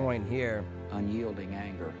this quiet, point here, unyielding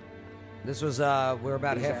anger. this was, we're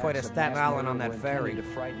about These halfway to acts of Staten mass Island on murder that were ferry. intended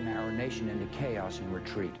to frighten our nation into chaos and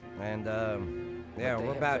retreat. And, yeah, But they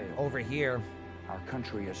we're have about failed. over here. Our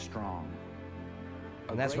country is strong.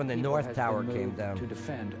 A And that's great when the people North has Tower been came moved down. to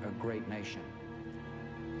defend a great nation.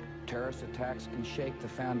 Terrorist attacks can shake the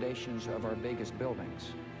foundations of our biggest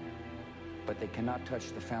buildings, but they cannot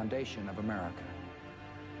touch the foundation of America.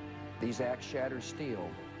 These acts shatter steel,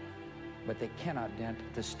 but they cannot dent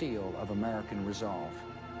the steel of American resolve.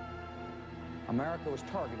 America was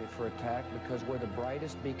targeted for attack because we're the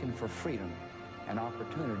brightest beacon for freedom and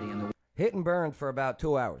opportunity in the Hit and burn for about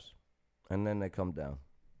 2 hours. And then they come down.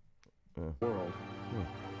 world,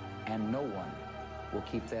 and no one will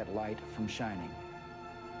keep that light from shining.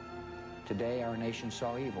 Today, our nation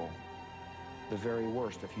saw evil, the very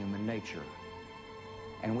worst of human nature,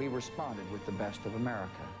 and we responded with the best of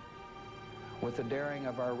America, with the daring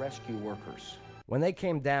of our rescue workers. When they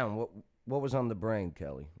came down, what was on the brain,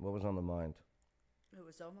 Kelly? What was on the mind? It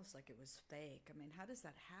was almost like it was fake. I mean, how does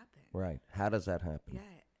that happen? Right. How does that happen?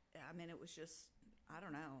 Yeah, I mean, it was just, I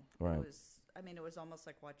don't know. Right. It was almost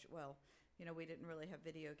like we didn't really have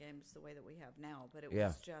video games the way that we have now, but it Yeah.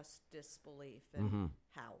 was just disbelief and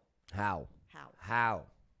how. How?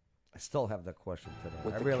 I still have that question today.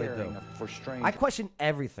 With I the really caring do. for strangers. I question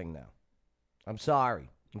everything now. I'm sorry.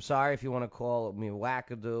 I'm sorry if you want to call me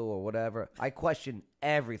wackadoo or whatever. I question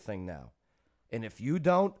everything now. And if you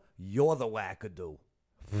don't, you're the wackadoo.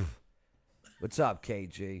 What's up,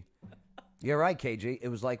 KG? You're right, KG. It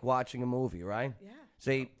was like watching a movie, right? Yeah.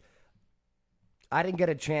 See, I didn't get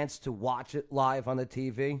a chance to watch it live on the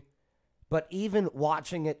TV, but even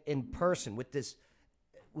watching it in person with this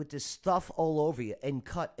stuff all over you and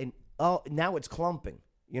cut and now it's clumping.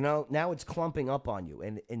 Now it's clumping up on you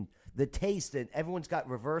and the taste, and everyone's got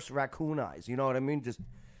reverse raccoon eyes. You know what I mean? Just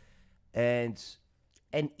and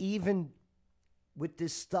even with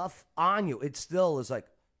this stuff on you, it still is like,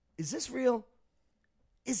 is this real?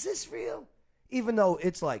 Is this real? Even though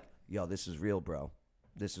it's like, yo, this is real, bro.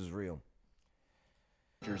 This is real.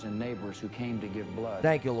 And neighbors who came to give blood.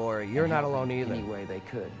 Thank you, Lori. You're and not help alone in either. Any way they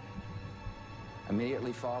could.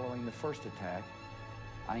 Immediately following the first attack,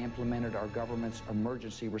 I implemented our government's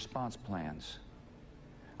emergency response plans.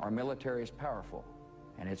 Our military is powerful,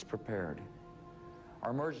 and it's prepared.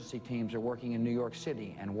 Our emergency teams are working in New York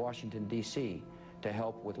City and Washington, D.C. to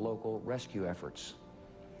help with local rescue efforts.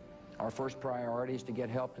 Our first priority is to get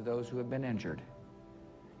help to those who have been injured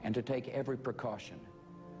and to take every precaution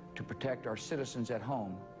to protect our citizens at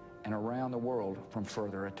home and around the world from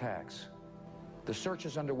further attacks. The search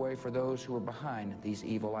is underway for those who are behind these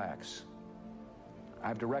evil acts.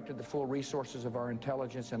 I've directed the full resources of our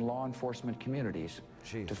intelligence and law enforcement communities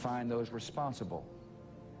to find those responsible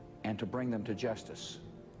and to bring them to justice.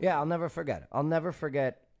 Yeah, I'll never forget it. I'll never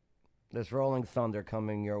forget this rolling thunder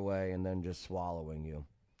coming your way and then just swallowing you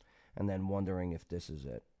and then wondering if this is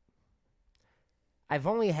it. I've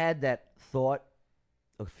only had that thought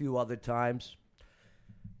a few other times.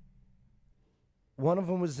 One of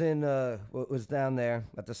them was down there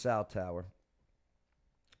at the South Tower.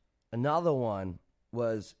 Another one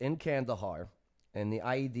was in Kandahar in the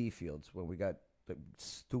IED fields when we got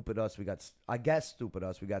stupid us we got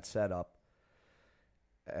set up,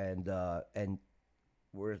 and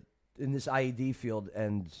we're in this IED field,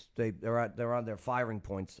 and they're on their firing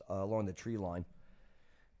points along the tree line,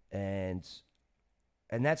 and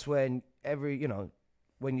that's when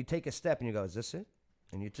when you take a step and you go, is this it?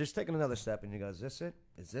 And you're just taking another step and you go, is this it?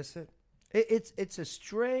 Is this it? It's a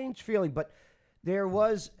strange feeling, but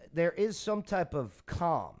there is some type of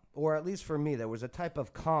calm, or at least for me, there was a type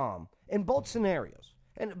of calm in both scenarios.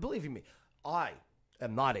 And believe me, I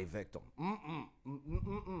am not a victim.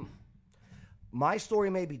 My story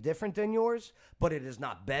may be different than yours, but it is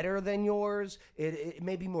not better than yours. It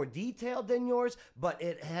may be more detailed than yours, but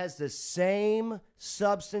it has the same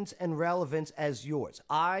substance and relevance as yours.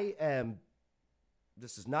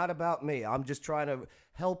 This is not about me. I'm just trying to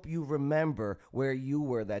help you remember where you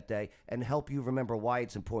were that day and help you remember why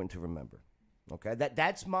it's important to remember. Okay?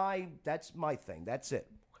 That's my thing. That's it.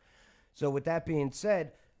 So with that being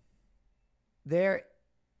said, there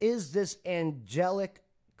is this angelic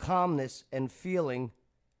calmness and feeling,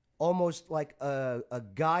 almost like a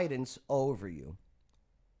guidance over you,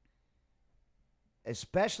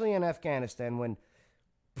 especially in Afghanistan when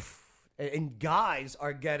and guys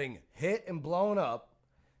are getting hit and blown up.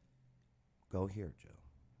 Go here, Joe.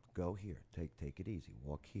 Go here. Take it easy.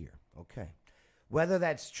 Walk here. Okay. Whether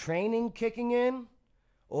that's training kicking in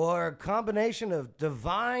or a combination of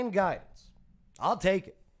divine guidance, I'll take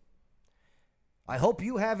it. I hope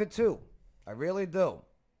you have it too. I really do.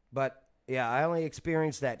 But, yeah, I only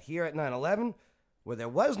experienced that here at 9/11, where there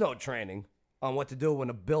was no training on what to do when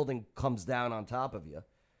a building comes down on top of you,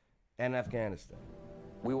 and Afghanistan.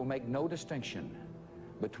 We will make no distinction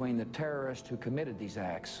between the terrorists who committed these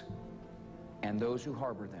acts and those who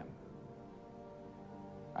harbor them.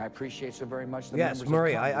 I appreciate so very much the members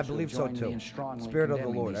Murray, of Congress I believe who so joined me too. in strongly Spirit of the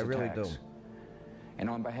condemning Lord, these I really attacks. do. And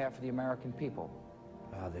on behalf of the American people,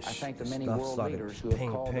 I thank the this many stuff world started leaders who have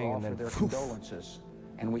ping, called ping, to and offer then their poof. condolences,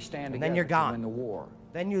 and we stand And together then you're to gone. win the war.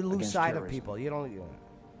 Then you lose against sight of terrorism. people. You don't.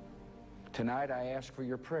 Tonight I ask for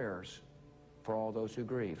your prayers for all those who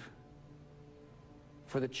grieve,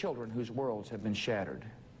 for the children whose worlds have been shattered,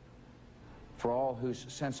 for all whose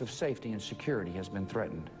sense of safety and security has been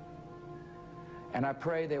threatened. And I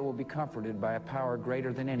pray they will be comforted by a power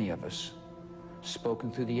greater than any of us,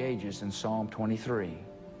 spoken through the ages in Psalm 23.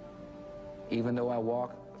 Even though I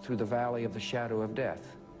walk through the valley of the shadow of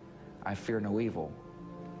death, I fear no evil,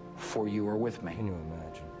 for you are with me. Can you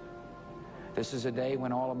imagine? This is a day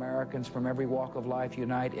when all Americans from every walk of life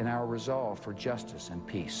unite in our resolve for justice and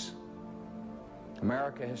peace.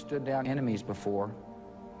 America has stood down enemies before,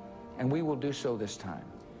 and we will do so this time.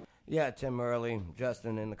 Yeah, Tim Early,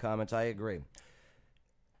 Justin in the comments, I agree.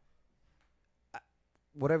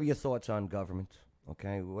 Whatever your thoughts on government,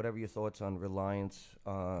 okay? Whatever your thoughts on reliance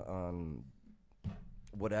on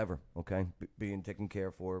whatever, okay? Being taken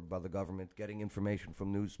care for by the government, getting information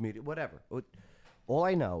from news media, whatever. All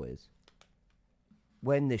I know is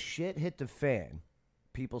when the shit hit the fan,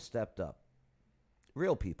 people stepped up.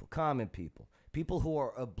 Real people, common people, people who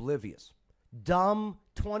are oblivious. Dumb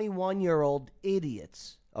 21-year-old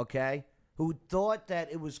idiots, okay? Who thought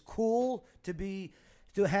that it was cool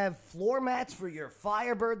to have floor mats for your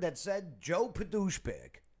Firebird that said Joe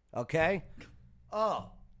Padouchebag, okay? Oh,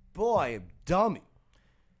 boy, dummy.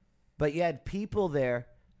 But you had people there,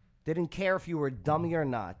 didn't care if you were dummy or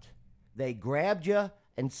not. They grabbed you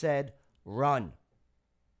and said, run.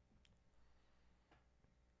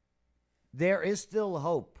 There is still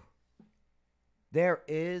hope. There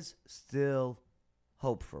is still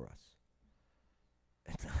hope for us.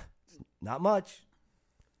 It's not much,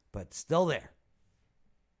 but still there.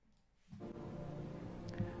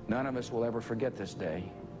 None of us will ever forget this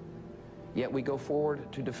day, yet we go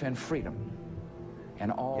forward to defend freedom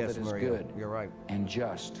and all Yes, that is Maria, good you're right. and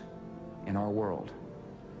just in our world.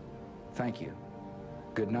 Thank you.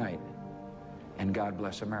 Good night, and God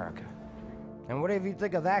bless America. And whatever you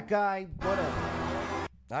think of that guy, whatever.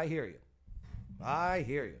 I hear you. I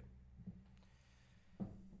hear you.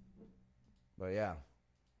 But yeah.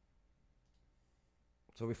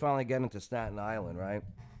 So we finally get into Staten Island, right?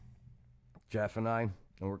 Jeff and I, and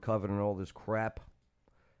we're covering all this crap.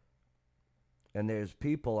 And there's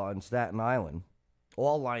people on Staten Island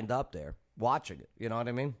all lined up there watching it. You know what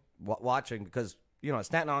I mean? Watching because, you know,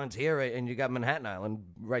 Staten Island's here and you got Manhattan Island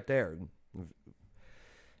right there.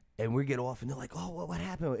 And we get off and they're like, oh, what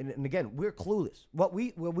happened? And again, we're clueless. What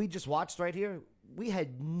we just watched right here, we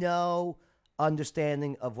had no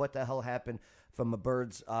understanding of what the hell happened from a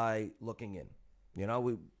bird's eye looking in. You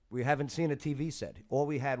know, we haven't seen a TV set. All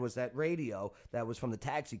we had was that radio that was from the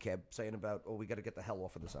taxi cab saying about, oh, we got to get the hell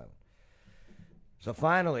off of this island. So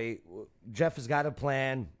finally, Jeff has got a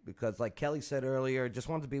plan because, like Kelly said earlier, just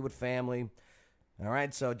wanted to be with family. All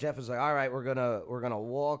right, so Jeff is like, all right, we're gonna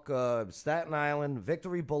walk Staten Island,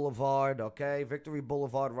 Victory Boulevard. Okay, Victory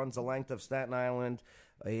Boulevard runs the length of Staten Island.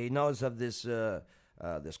 He knows of this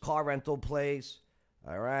this car rental place.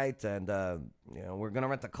 All right, and we're gonna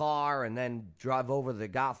rent a car and then drive over the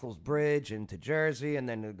Goethals Bridge into Jersey, and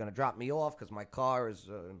then they're gonna drop me off because my car is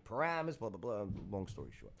in Paramus. Blah blah blah. Long story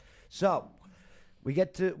short, so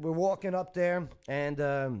we're walking up there,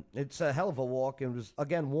 and it's a hell of a walk. It was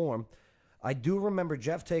again warm. I do remember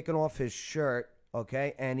Jeff taking off his shirt,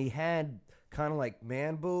 okay, and he had kind of like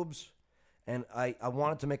man boobs, and I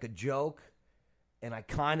wanted to make a joke, and I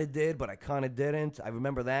kind of did, but I kind of didn't. I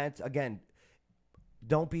remember that again.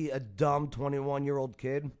 Don't be a dumb 21-year-old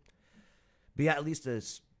kid. Be at least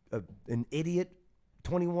an idiot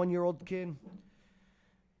 21-year-old kid.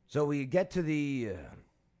 So we get to the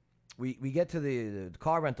we get to the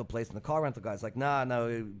car rental place, and the car rental guy's like, no,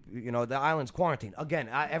 the island's quarantined. Again,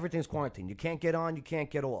 everything's quarantined. You can't get on, you can't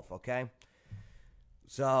get off, okay?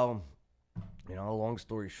 So, long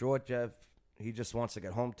story short, Jeff, he just wants to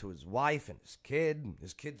get home to his wife and his kid.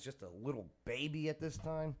 His kid's just a little baby at this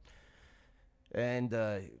time. And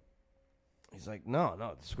he's like,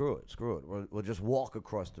 no, screw it. We'll just walk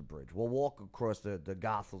across the bridge. We'll walk across the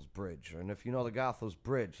Goethals Bridge. And if you know the Goethals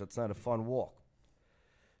Bridge, that's not a fun walk.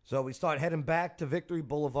 So we start heading back to Victory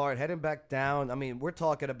Boulevard, heading back down. I mean, we're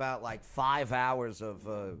talking about like 5 hours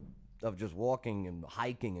of just walking and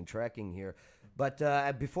hiking and trekking here.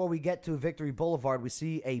 But before we get to Victory Boulevard, we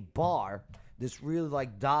see a bar, this really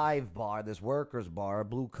like dive bar, this workers bar, a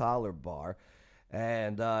blue-collar bar.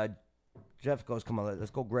 And Jeff goes, come on, let's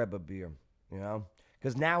go grab a beer,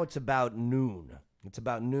 because now it's about noon. It's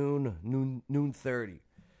about noon 30.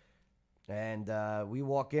 And we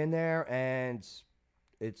walk in there, and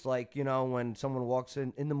it's like, when someone walks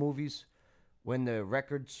in the movies, when the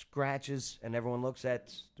record scratches and everyone looks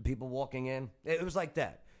at the people walking in. It was like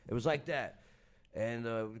that.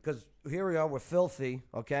 And because here we are, we're filthy,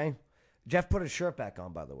 okay? Jeff put his shirt back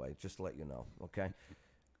on, by the way, just to let you know, okay?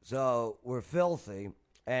 So we're filthy.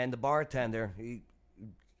 And the bartender,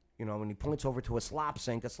 when he points over to a slop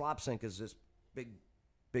sink is this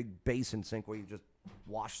big basin sink where you just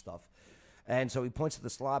wash stuff. And so he points to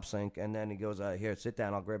the slop sink, and then he goes, here, sit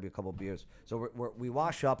down, I'll grab you a couple beers. So we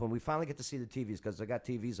wash up, and we finally get to see the TVs, because they got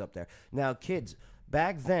TVs up there. Now, kids,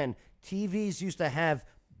 back then, TVs used to have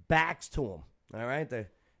backs to them, all right?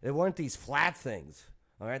 They weren't these flat things,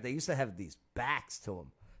 all right? They used to have these backs to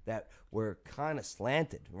them that were kind of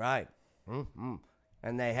slanted, right? Mm-hmm.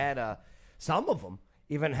 And they had, some of them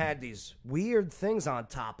even had these weird things on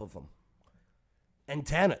top of them.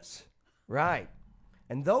 Antennas, right.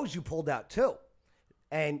 And those you pulled out too.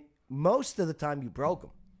 And most of the time you broke them.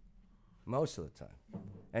 Most of the time.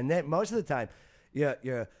 And then most of the time,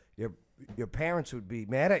 your parents would be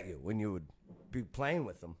mad at you when you would be playing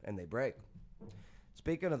with them and they break.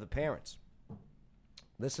 Speaking of the parents,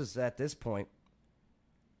 this is at this point,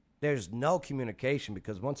 there's no communication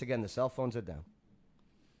because once again, the cell phones are down.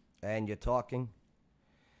 And you're talking.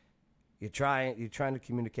 You're trying to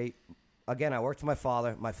communicate. Again, I work for my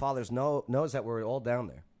father. My father knows that we're all down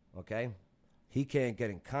there, okay? He can't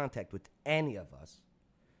get in contact with any of us.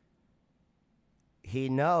 He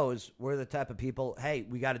knows we're the type of people, hey,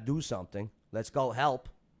 we got to do something. Let's go help.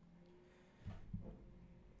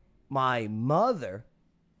 My mother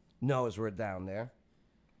knows we're down there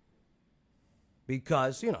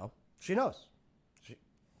because, she knows.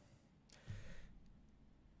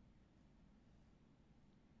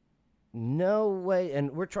 No way,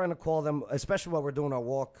 and we're trying to call them, especially while we're doing our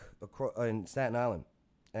walk in Staten Island,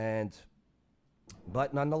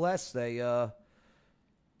 but nonetheless,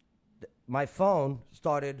 my phone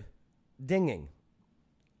started dinging,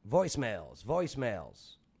 voicemails.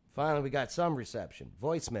 Finally, we got some reception,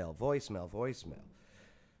 voicemail.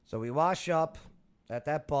 So we wash up at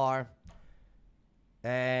that bar,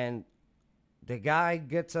 and the guy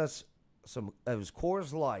gets us it was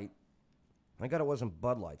Coors Light. Thank God it wasn't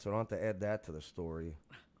Bud Light, so I don't have to add that to the story.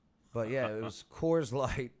 But yeah, it was Coors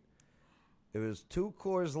Light. It was 2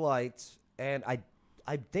 Coors Lights, and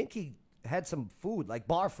I think he had some food, like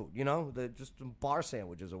bar food, just some bar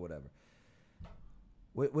sandwiches or whatever.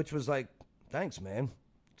 Which was like, thanks, man.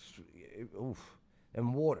 Oof.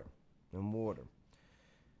 And water.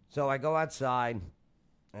 So I go outside,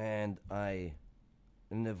 and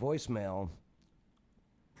in the voicemail,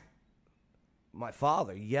 my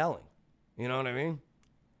father yelling. You know what I mean?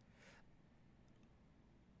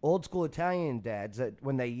 Old school Italian dads, that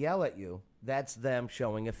when they yell at you, that's them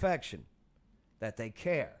showing affection, that they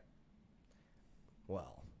care.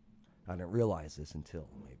 Well, I didn't realize this until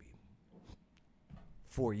maybe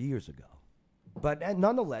 4 years ago. But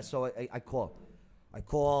nonetheless, so I call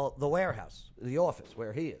the warehouse, the office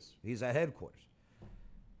where he is. He's at headquarters.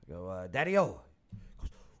 I go, Daddy-O. He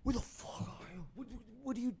goes, where the fuck are you?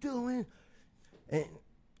 What are you doing?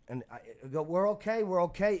 And I go, we're okay.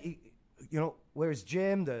 You know, where's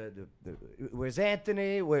Jim? Where's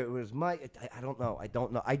Anthony? Where's Mike? I don't know. I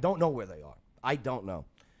don't know where they are. I don't know.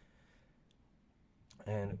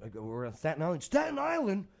 And I go, we're on Staten Island. Staten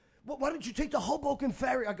Island? Why didn't you take the Hoboken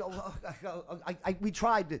ferry? I go, we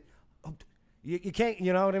tried it. You can't,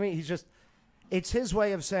 you know what I mean? He's just, it's his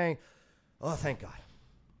way of saying, oh, thank God.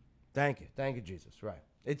 Thank you, Jesus, right.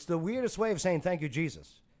 It's the weirdest way of saying thank you,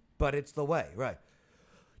 Jesus, but it's the way, right.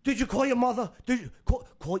 Did you call your mother? Did you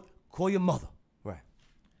call your mother? Right.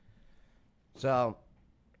 So,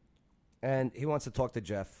 and he wants to talk to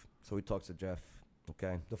Jeff, so he talks to Jeff,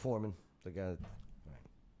 okay, the foreman, the guy. Right.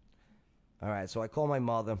 All right, so I call my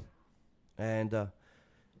mother, and,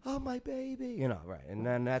 oh, my baby, you know, right, and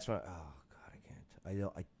then that's when, oh,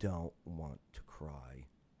 God, I don't want to cry,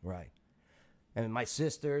 right. And my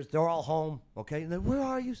sisters, they're all home, okay? And then, where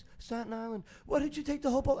are you, Staten Island? Why did you take the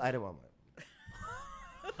Hoboken? I don't want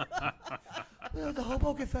the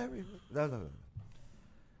Hoboken ferry. No.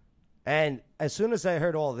 And as soon as I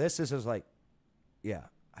heard all this is like, yeah,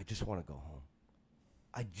 I just want to go home.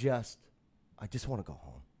 I just want to go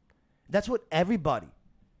home. That's what everybody,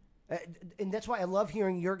 and that's why I love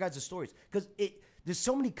hearing your guys' stories, because there's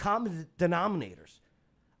so many common denominators.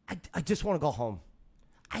 I just want to go home.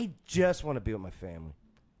 I just want to be with my family.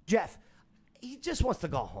 Jeff, he just wants to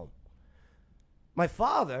go home. My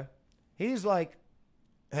father, he's like,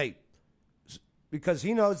 hey, because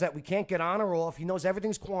he knows that we can't get on or off. He knows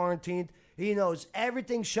everything's quarantined. He knows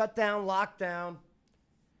everything's shut down, locked down.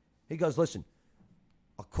 He goes, listen,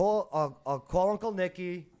 I'll call Uncle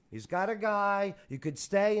Nicky. He's got a guy. You could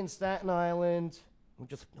stay in Staten Island. We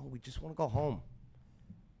just want to go home.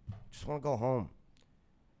 Just want to go home.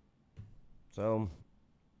 So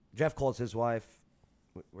Jeff calls his wife.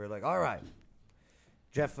 We're like, all right.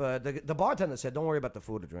 Jeff, the bartender said, don't worry about the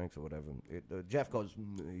food or drinks or whatever. Jeff goes,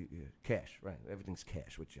 cash, right? Everything's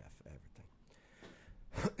cash with Jeff,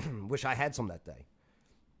 everything. Wish I had some that day.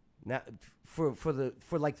 Now, for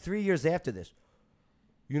like 3 years after this,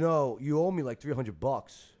 you know, you owe me like $300.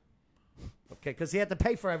 Okay, because he had to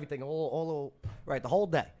pay for everything, the whole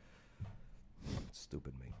day.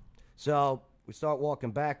 Stupid me. So we start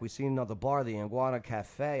walking back. We see another bar, the Iguana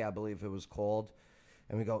Cafe, I believe it was called.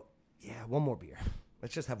 And we go, yeah, one more beer.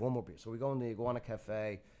 Let's just have one more beer. So we go in the Iguana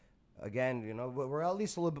Cafe. Again, you know, we're at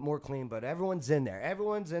least a little bit more clean, but everyone's in there.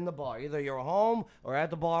 Everyone's in the bar. Either you're home or at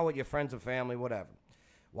the bar with your friends and family, whatever.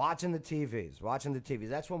 Watching the TVs.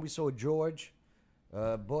 That's when we saw George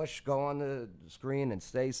Bush go on the screen and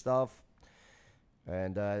say stuff.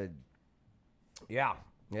 And, yeah.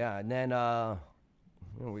 And then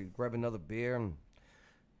we grab another beer, and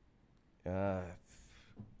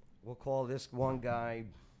we'll call this one guy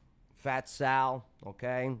Fat Sal,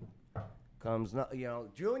 okay? Comes, you know,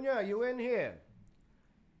 Junior, are you in here?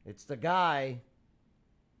 It's the guy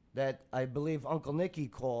that I believe Uncle Nicky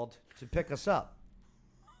called to pick us up.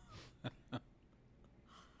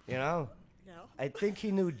 You know? No. I think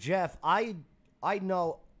he knew Jeff. I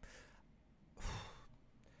know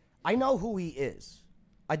who he is.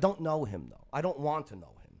 I don't know him, though. I don't want to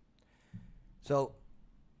know him. So,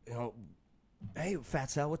 you know, hey, Fat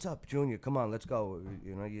Sal, what's up? Junior, come on, let's go.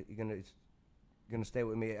 You know, you're gonna stay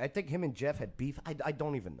with me. I think him and Jeff had beef. I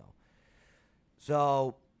don't even know.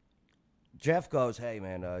 So Jeff goes, hey,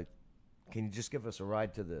 man, can you just give us a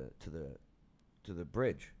ride to the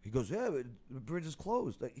bridge? He goes, yeah, the bridge is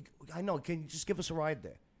closed. I know. Can you just give us a ride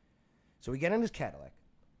there? So we get in his Cadillac.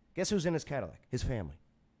 Guess who's in his Cadillac? His family.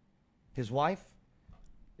 His wife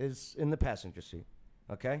is in the passenger seat,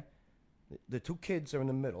 okay? The two kids are in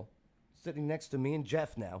the middle, sitting next to me and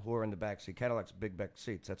Jeff now, who are in the back seat. Cadillac's big back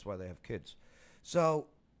seats. That's why they have kids. So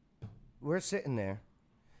we're sitting there,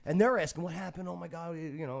 and they're asking, what happened? Oh, my God,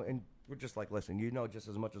 you know, and we're just like, listen, you know just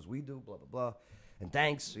as much as we do, blah, blah, blah. And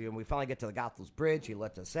thanks. You know, we finally get to the Goethals Bridge. He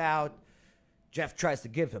lets us out. Jeff tries to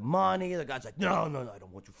give him money. The guy's like, no, I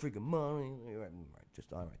don't want your freaking money. Right,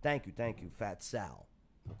 just, all right, thank you, Fat Sal.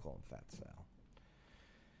 We'll call him Fat Sal.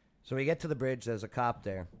 So we get to the bridge. There's a cop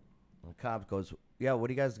there. The cop goes, yeah, what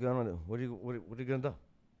are you guys going to do? What are you going to do?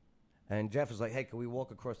 And Jeff is like, hey, can we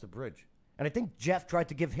walk across the bridge? And I think Jeff tried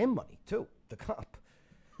to give him money, too, the cop.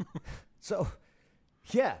 So,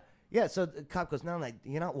 yeah. So the cop goes, no,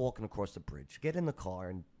 you're not walking across the bridge. Get in the car,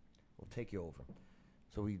 and we'll take you over.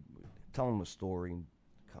 So we tell him a story, and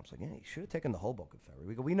the cop's like, yeah, you should have taken the Hoboken ferry.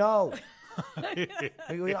 We go, we know.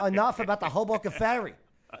 Enough about the Hoboken ferry.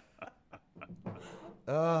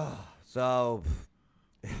 So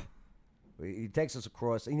he takes us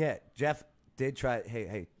across. And yeah, Jeff did try,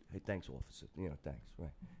 hey, thanks, officer. You know, thanks. Right.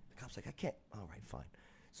 The cop's like, I can't. All right, fine.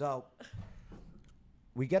 So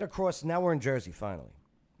we get across. Now we're in Jersey, finally.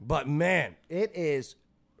 But man, it's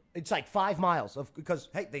like 5 miles because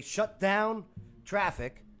hey, they shut down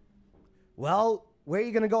traffic. Well, where are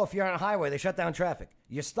you going to go if you're on a highway? They shut down traffic.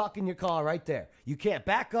 You're stuck in your car right there. You can't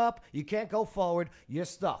back up. You can't go forward. You're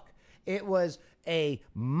stuck. It was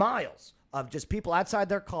miles of just people outside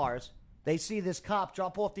their cars. They see this cop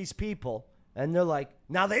drop off these people, and they're like,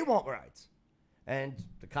 now they want rides. And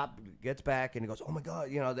the cop gets back, and he goes, oh, my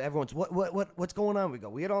God. Everyone's, what's going on? We go,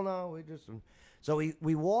 we don't know. So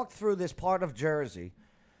we walked through this part of Jersey,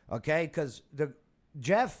 okay, because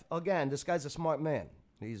Jeff, again, this guy's a smart man.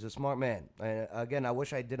 He's a smart man. And again, I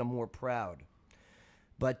wish I did him more proud.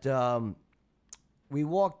 But we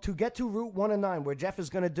walked to get to Route 1 and 9, where Jeff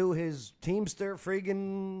is going to do his Teamster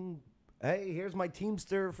friggin', hey, here's my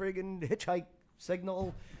Teamster friggin' hitchhike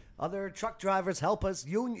signal. Other truck drivers help us.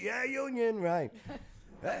 Union, right.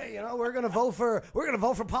 Hey, we're going to vote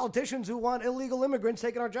for politicians who want illegal immigrants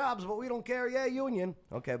taking our jobs, but we don't care. Yeah, union.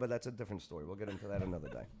 Okay, but that's a different story. We'll get into that another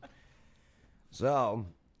day. So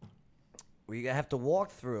we have to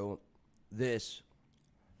walk through this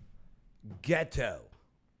ghetto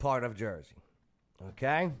part of Jersey,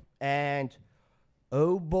 okay? And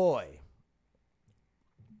oh boy,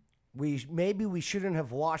 maybe we shouldn't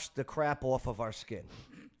have washed the crap off of our skin,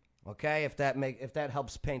 okay? If that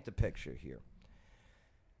helps paint the picture here.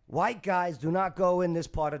 White guys do not go in this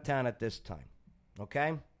part of town at this time,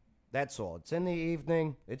 okay? That's all. It's in the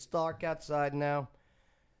evening. It's dark outside now.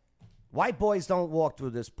 White boys don't walk through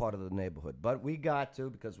this part of the neighborhood, but we got to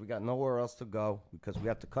because we got nowhere else to go, because we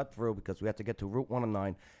have to cut through, because we have to get to Route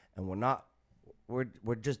 109, and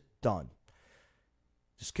we're just done.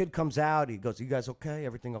 This kid comes out. He goes, you guys okay?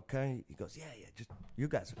 Everything okay? He goes, yeah, just you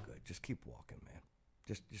guys are good. Just keep walking, man.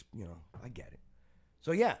 Just I get it.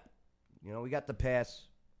 So, yeah, we got the pass.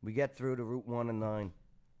 We get through to Route 1 and 9.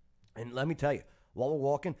 And let me tell you, while we're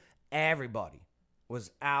walking, everybody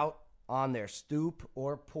was out on their stoop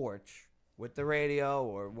or porch with the radio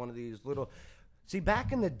or one of these little... See,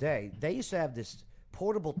 back in the day, they used to have this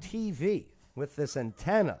portable TV with this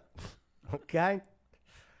antenna, okay?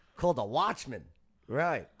 Called a Watchman.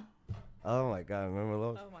 Right. Oh, my God. Remember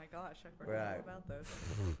those? Oh, my gosh. I forgot all about those.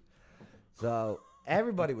 So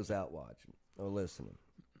everybody was out watching or listening.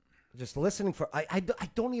 Just listening for... I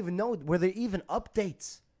don't even know. Were there even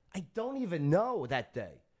updates? I don't even know that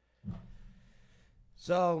day.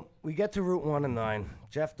 So we get to Route 1 and 9.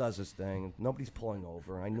 Jeff does his thing. Nobody's pulling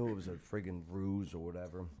over. I knew it was a friggin' ruse or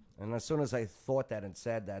whatever. And as soon as I thought that and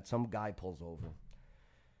said that, some guy pulls over.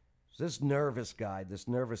 So this nervous guy, this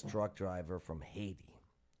nervous truck driver from Haiti,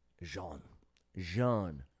 Jean,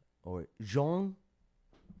 or Jean,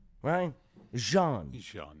 right? Jean.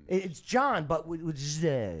 It's John, but with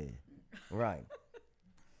Z. Right.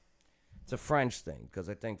 It's a French thing, because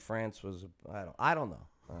I think France was, I don't know.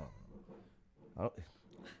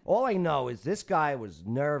 All I know is this guy was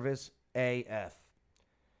nervous AF.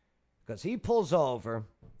 Because he pulls over.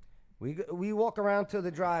 We walk around to the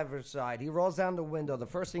driver's side. He rolls down the window. The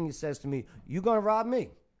first thing he says to me, you going to rob me?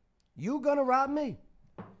 You going to rob me?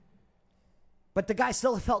 But the guy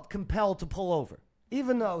still felt compelled to pull over.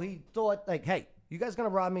 Even though he thought, like, hey, you guys going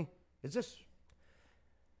to rob me? Is this...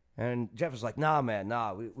 And Jeff was like, nah, man,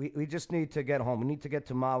 nah. We just need to get home. We need to get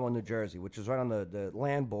to Mahwah, New Jersey, which is right on the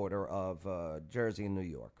land border of Jersey and New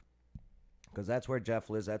York. Because that's where Jeff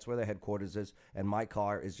lives. That's where the headquarters is. And my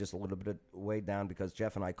car is just a little bit way down because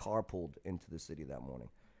Jeff and I carpooled into the city that morning.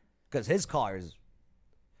 Because his car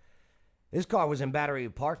was in Battery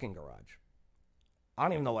parking garage. I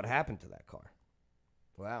don't even know what happened to that car.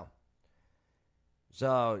 Wow.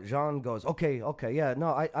 So Jean goes, okay, yeah, no,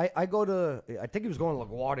 I go to, I think he was going to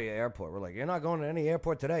LaGuardia Airport. We're like, you're not going to any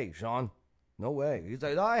airport today, Jean. No way. He's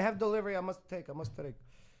like, I have delivery. I must take.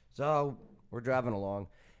 So we're driving along,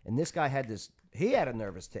 and this guy he had a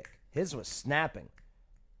nervous tick. His was snapping.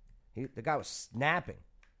 The guy was snapping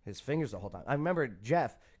his fingers the whole time. I remember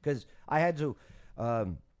Jeff, because I had to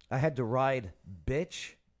ride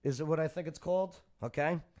bitch, is what I think it's called,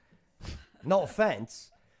 okay? No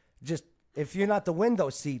offense. Just, if you're not the window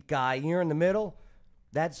seat guy, you're in the middle,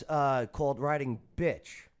 that's called riding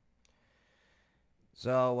bitch.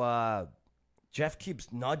 So Jeff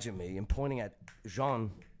keeps nudging me and pointing at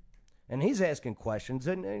Jean, and he's asking questions.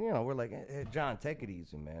 And we're like, hey, John, take it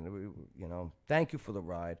easy, man. Thank you for the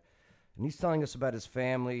ride. And he's telling us about his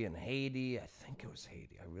family in Haiti. I think it was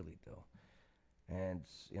Haiti. I really do. And,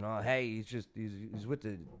 hey, he's with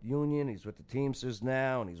the union. He's with the Teamsters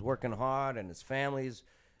now, and he's working hard, and his family's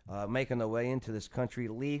making their way into this country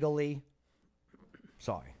legally.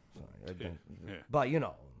 Sorry. Yeah. But,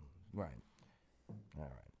 right.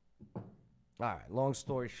 All right. Long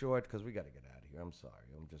story short, because we got to get out of here. I'm sorry.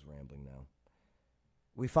 I'm just rambling now.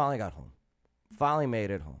 we finally got home. Finally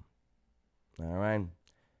made it home. All right.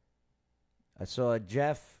 I saw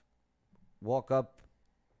Jeff walk up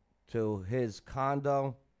to his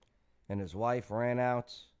condo, and his wife ran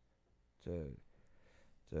out to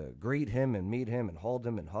greet him and meet him and hold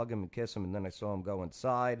him and hug him and kiss him. And then I saw him go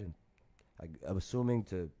inside, and I'm assuming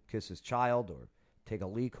to kiss his child or take a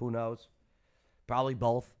leak, who knows? Probably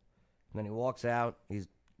both. And then he walks out. We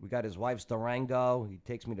got his wife's Durango. He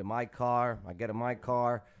takes me to my car. I get in my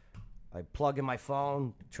car. I plug in my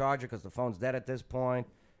phone, charge it because the phone's dead at this point.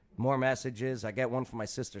 More messages. I get one from my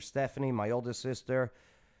sister Stephanie, my oldest sister.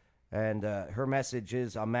 And her message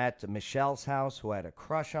is, I'm at Michelle's house, who I had a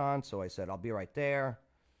crush on. So I said, I'll be right there.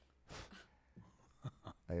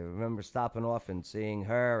 I remember stopping off and seeing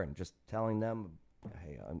her and just telling them,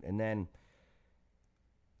 hey, and then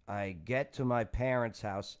I get to my parents'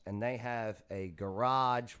 house, and they have a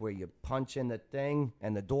garage where you punch in the thing,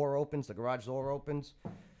 and the door opens, the garage door opens,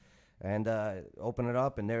 and open it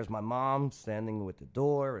up, and there's my mom standing with the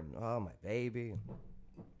door, and oh, my baby,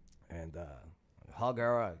 and I hug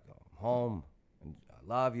her, I go home, and I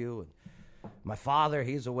love you, and my father,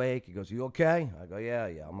 he's awake, he goes, you okay? I go, yeah,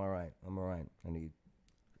 I'm all right, and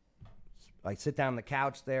I sit down on the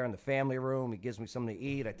couch there in the family room. He gives me something to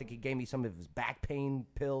eat. I think he gave me some of his back pain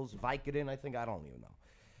pills, Vicodin, I don't even know.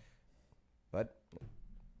 But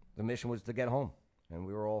the mission was to get home, and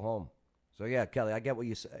we were all home. So, yeah, Kelly, I get what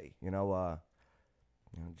you say.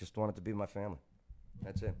 Just wanted to be my family.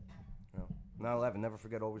 That's it. 9/11, never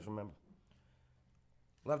forget, always remember.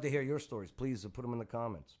 Love to hear your stories. Please put them in the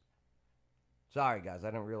comments. Sorry, guys, I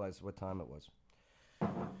didn't realize what time it was.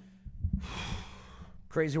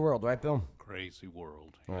 Crazy world, right, Bill? Crazy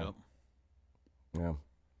world, right. Yep. Yeah.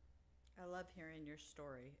 I love hearing your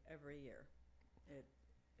story every year.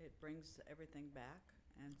 It brings everything back,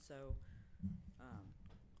 and so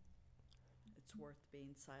it's worth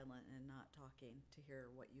being silent and not talking to hear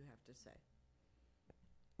what you have to say.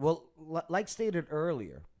 Well, like stated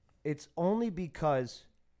earlier, it's only because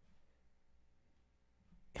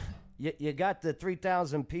you got the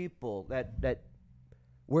 3,000 people that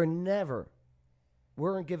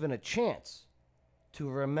weren't given a chance to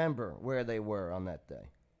remember where they were on that day.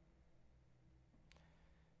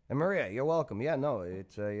 And Maria, you're welcome. Yeah, no,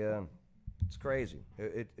 it's crazy.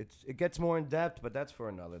 It gets more in depth, but that's for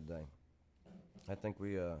another day. I think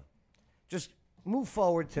we just move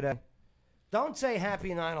forward today. Don't say Happy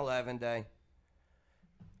 9/11 Day.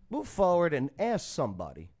 Move forward and ask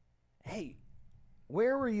somebody, hey,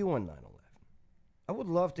 where were you on 9/11? I would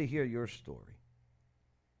love to hear your story.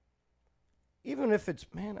 Even if it's,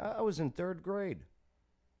 man, I was in third grade.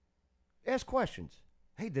 Ask questions.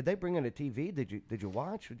 Hey, did they bring in a TV? Did you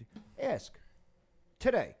watch? Ask.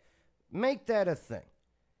 Today. Make that a thing.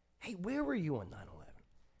 Hey, where were you on 9/11?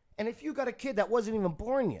 And if you got a kid that wasn't even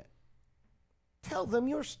born yet, tell them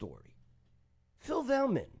your story. Fill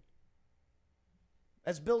them in.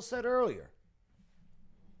 As Bill said earlier.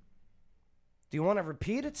 Do you want to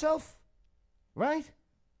repeat itself? Right?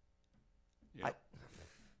 Yeah.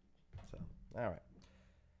 All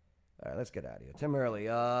right, let's get out of here. Tim Early,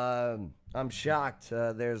 I'm shocked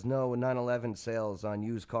there's no 9/11 sales on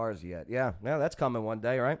used cars yet. Yeah, that's coming one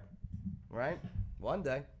day, right? Right? One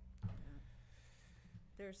day.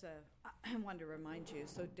 I wanted to remind you,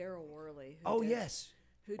 so Daryl Worley. Yes.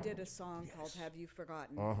 Who did a song called Have You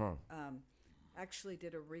Forgotten? Actually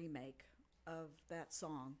did a remake of that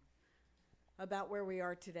song about where we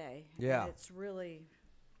are today. Yeah. And it's really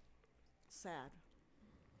sad.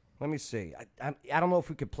 Let me see. I don't know if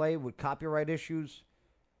we could play with copyright issues,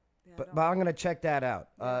 but I'm going to check that out.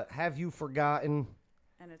 Yeah. Have You Forgotten?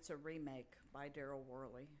 And it's a remake by Daryl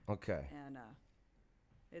Worley. Okay. And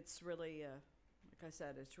it's really, like I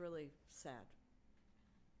said, it's really sad.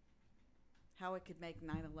 How it could make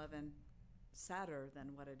 9/11 sadder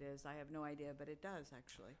than what it is, I have no idea, but it does,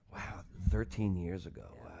 actually. Wow, 13 years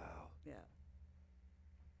ago. Yeah. Wow. Yeah.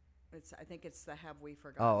 I think it's the Have We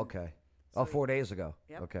Forgotten. Oh, okay. So 4 days ago.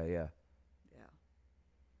 Yep. Okay, yeah. Yeah.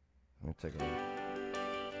 Let me take a look.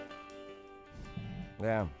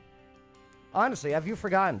 Yeah. Honestly, have you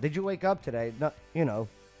forgotten? Did you wake up today,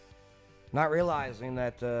 not realizing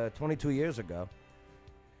that 22 years ago,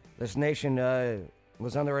 this nation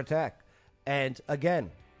was under attack? And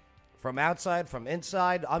again, from outside, from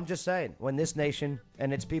inside, I'm just saying, when this nation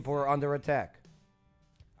and its people are under attack.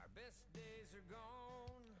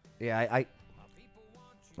 Yeah,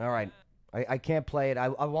 all right. I can't play it. I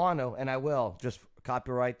want to, and I will. Just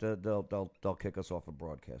copyright. They'll kick us off a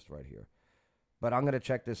broadcast right here. But I'm going to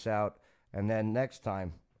check this out, and then next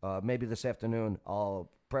time, maybe this afternoon, I'll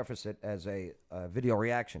preface it as a video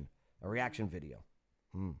reaction, a reaction video.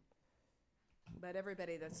 But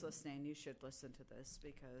everybody that's listening, you should listen to this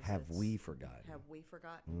because Have we forgotten? Have we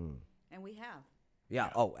forgotten? And we have. Yeah.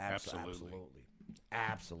 Yeah, Oh, absolutely.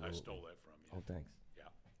 Absolutely. I stole that from you. Oh, thanks.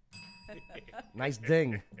 Yeah. Nice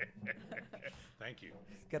ding. Thank you.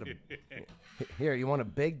 Get a, here, you want a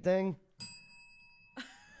big ding?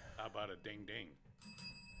 How about a ding ding?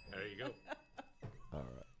 There you go. All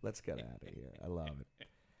right, let's get out of here. I love it.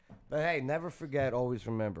 But hey, never forget, always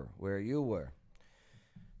remember where you were.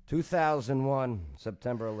 2001,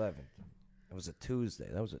 September 11th. It was a Tuesday.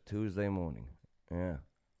 That was a Tuesday morning. Yeah.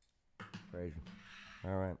 Crazy.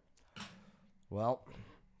 All right. Well,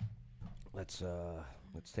 let's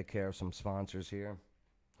take care of some sponsors here.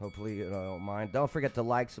 Hopefully you don't mind. Don't forget to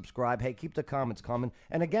like, subscribe. Hey, keep the comments coming.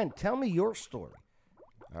 And again, tell me your story.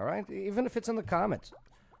 All right? Even if it's in the comments.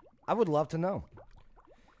 I would love to know.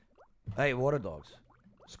 Hey, Water Dogs.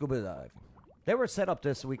 Scuba diving. They were set up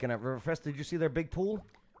this weekend at Riverfest. Did you see their big pool?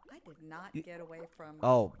 I did not get away from.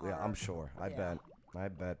 Oh, yeah, I'm sure. I bet.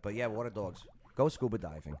 But yeah, Water Dogs. Go scuba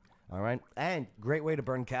diving. All right? And great way to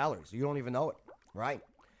burn calories. You don't even know it. Right?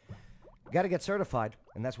 You got to get certified,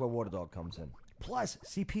 and that's where Water Dog comes in. Plus,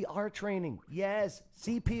 CPR training. Yes,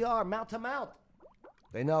 CPR, mouth to mouth.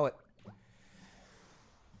 They know it.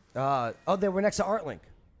 They were next to ArtLink.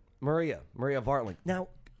 Maria of ArtLink. Now,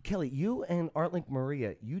 Kelly, you and ArtLink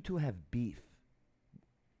Maria, you two have beef.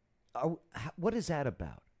 What is that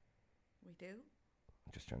about? We do?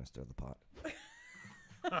 I'm just trying to stir the pot.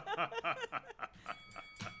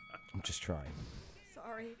 I'm just trying.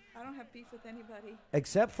 Sorry, I don't have beef with anybody.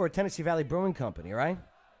 Except for Tennessee Valley Brewing Company, right?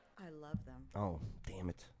 I love them. Oh, damn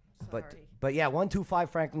it. Sorry. But yeah, 125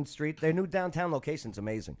 Franklin Street. Their new downtown location's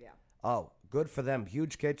amazing. Yeah. Oh, good for them.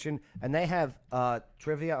 Huge kitchen. And they have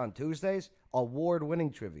trivia on Tuesdays,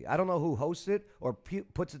 award-winning trivia. I don't know who hosts it or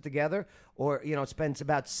puts it together or, spends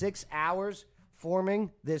about 6 hours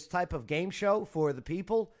forming this type of game show for the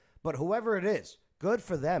people. But whoever it is, good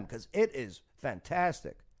for them because it is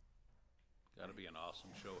fantastic. Got to be an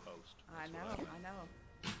awesome show host. I know.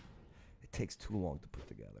 It takes too long to put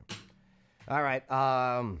together. All right.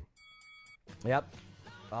 Yep.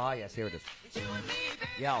 Oh, yes, here it is.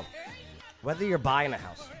 Yo, whether you're buying a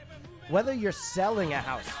house, whether you're selling a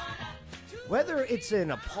house, whether it's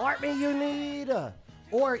an apartment you need,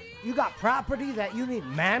 or you got property that you need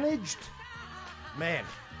managed, man,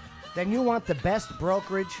 then you want the best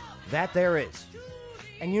brokerage that there is.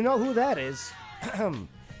 And you know who that is.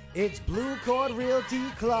 It's Blue Cord Realty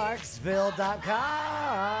Clarksville.com.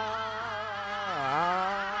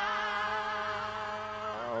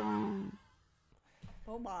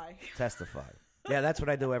 Oh, my. Testify. Yeah, that's what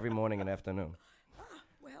I do every morning and afternoon.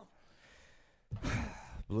 Well.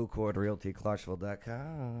 Blue Cord Realty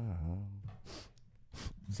Clarksville.com.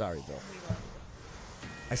 Sorry, Bill.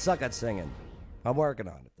 I suck at singing. I'm working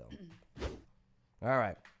on it, though. All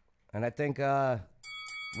right. And I think,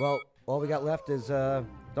 all we got left is,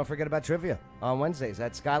 don't forget about trivia on Wednesdays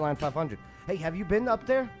at Skyline 500. Hey, have you been up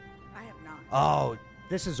there? I have not. Oh,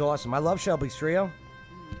 this is awesome. I love Shelby's Trio,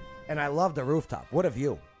 and I love the rooftop. What a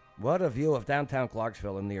view. What a view of downtown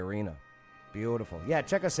Clarksville in the arena. Beautiful. Yeah,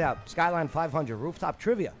 check us out. Skyline 500 Rooftop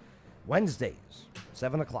Trivia, Wednesdays,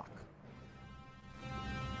 7 o'clock.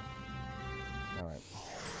 All right.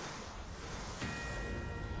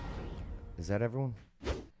 Is that everyone?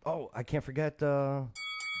 Oh, I can't forget,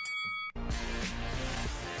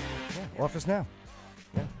 Office Now.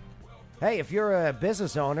 Yeah. Hey, if you're a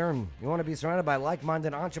business owner and you want to be surrounded by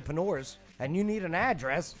like-minded entrepreneurs and you need an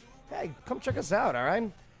address, hey, come check us out, all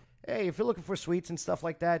right? Hey, if you're looking for suites and stuff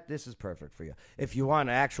like that, this is perfect for you. If you want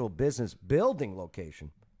an actual business building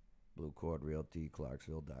location, Blue Cord Realty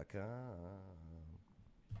Clarksville.com.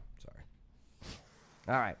 Sorry.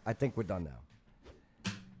 All right, I think we're done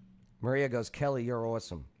now. Maria goes, Kelly, you're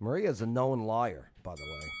awesome. Maria's a known liar, by the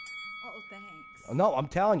way. Oh, thanks. No, I'm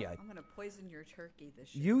telling you. I'm going to poison your turkey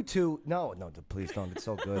this year. You two, no, please don't. It's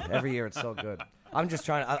so good. Every year it's so good. I'm just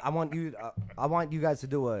trying. I want you guys to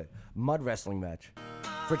do a mud wrestling match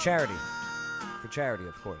for charity. For charity,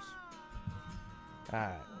 of course. All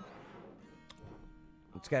right.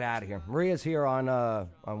 Let's get out of here. Maria's here on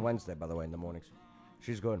Wednesday, by the way, in the mornings.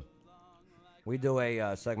 She's good. We do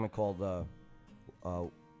a segment called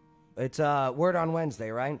it's Word on Wednesday,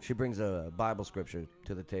 right? She brings a Bible scripture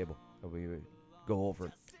to the table. We go over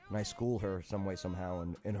it. And I school her some way, somehow,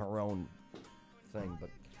 in her own thing. But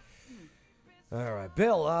all right.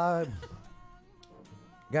 Bill,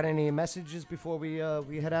 got any messages before we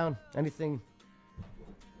head out? Anything?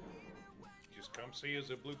 Just come see us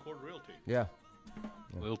at Blue Cord Realty. Yeah.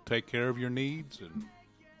 We'll take care of your needs. And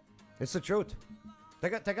it's the truth. They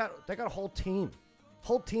got a whole team.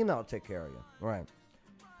 Whole team that'll take care of you. Right.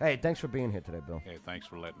 Hey, thanks for being here today, Bill. Hey, thanks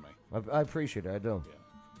for letting me. I appreciate it. I do. Yeah.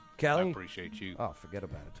 Kelly? I appreciate you. Oh, forget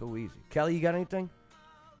about it. Too easy. Kelly, you got anything?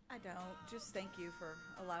 I don't. Just thank you for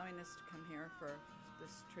allowing us to come here for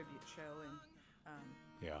this tribute show, and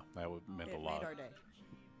yeah, that meant a lot. It made our day.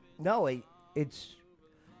 No, it's...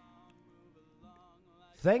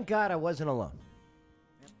 Thank God I wasn't alone.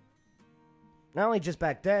 Yep. Not only just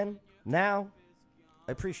back then, now,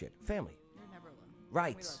 I appreciate it. Family. You're never alone.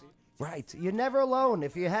 Right. We love you. Right. You're never alone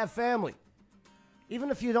if you have family. Even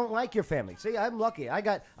if you don't like your family. See, I'm lucky. I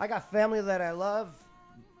got family that I love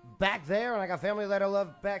back there, and I got family that I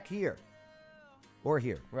love back here. Or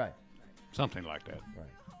here. Right. Something like that. Right.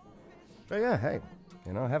 So yeah, hey,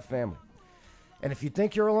 have family. And if you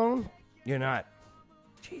think you're alone, you're not.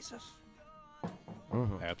 Jesus.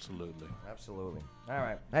 Mm-hmm. Absolutely. Absolutely. All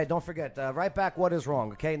right. Hey, don't forget, right back what is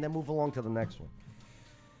wrong, okay? And then move along to the next one.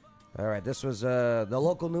 All right. This was the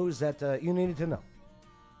local news that you needed to know.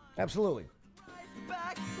 Absolutely.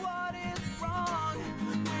 Back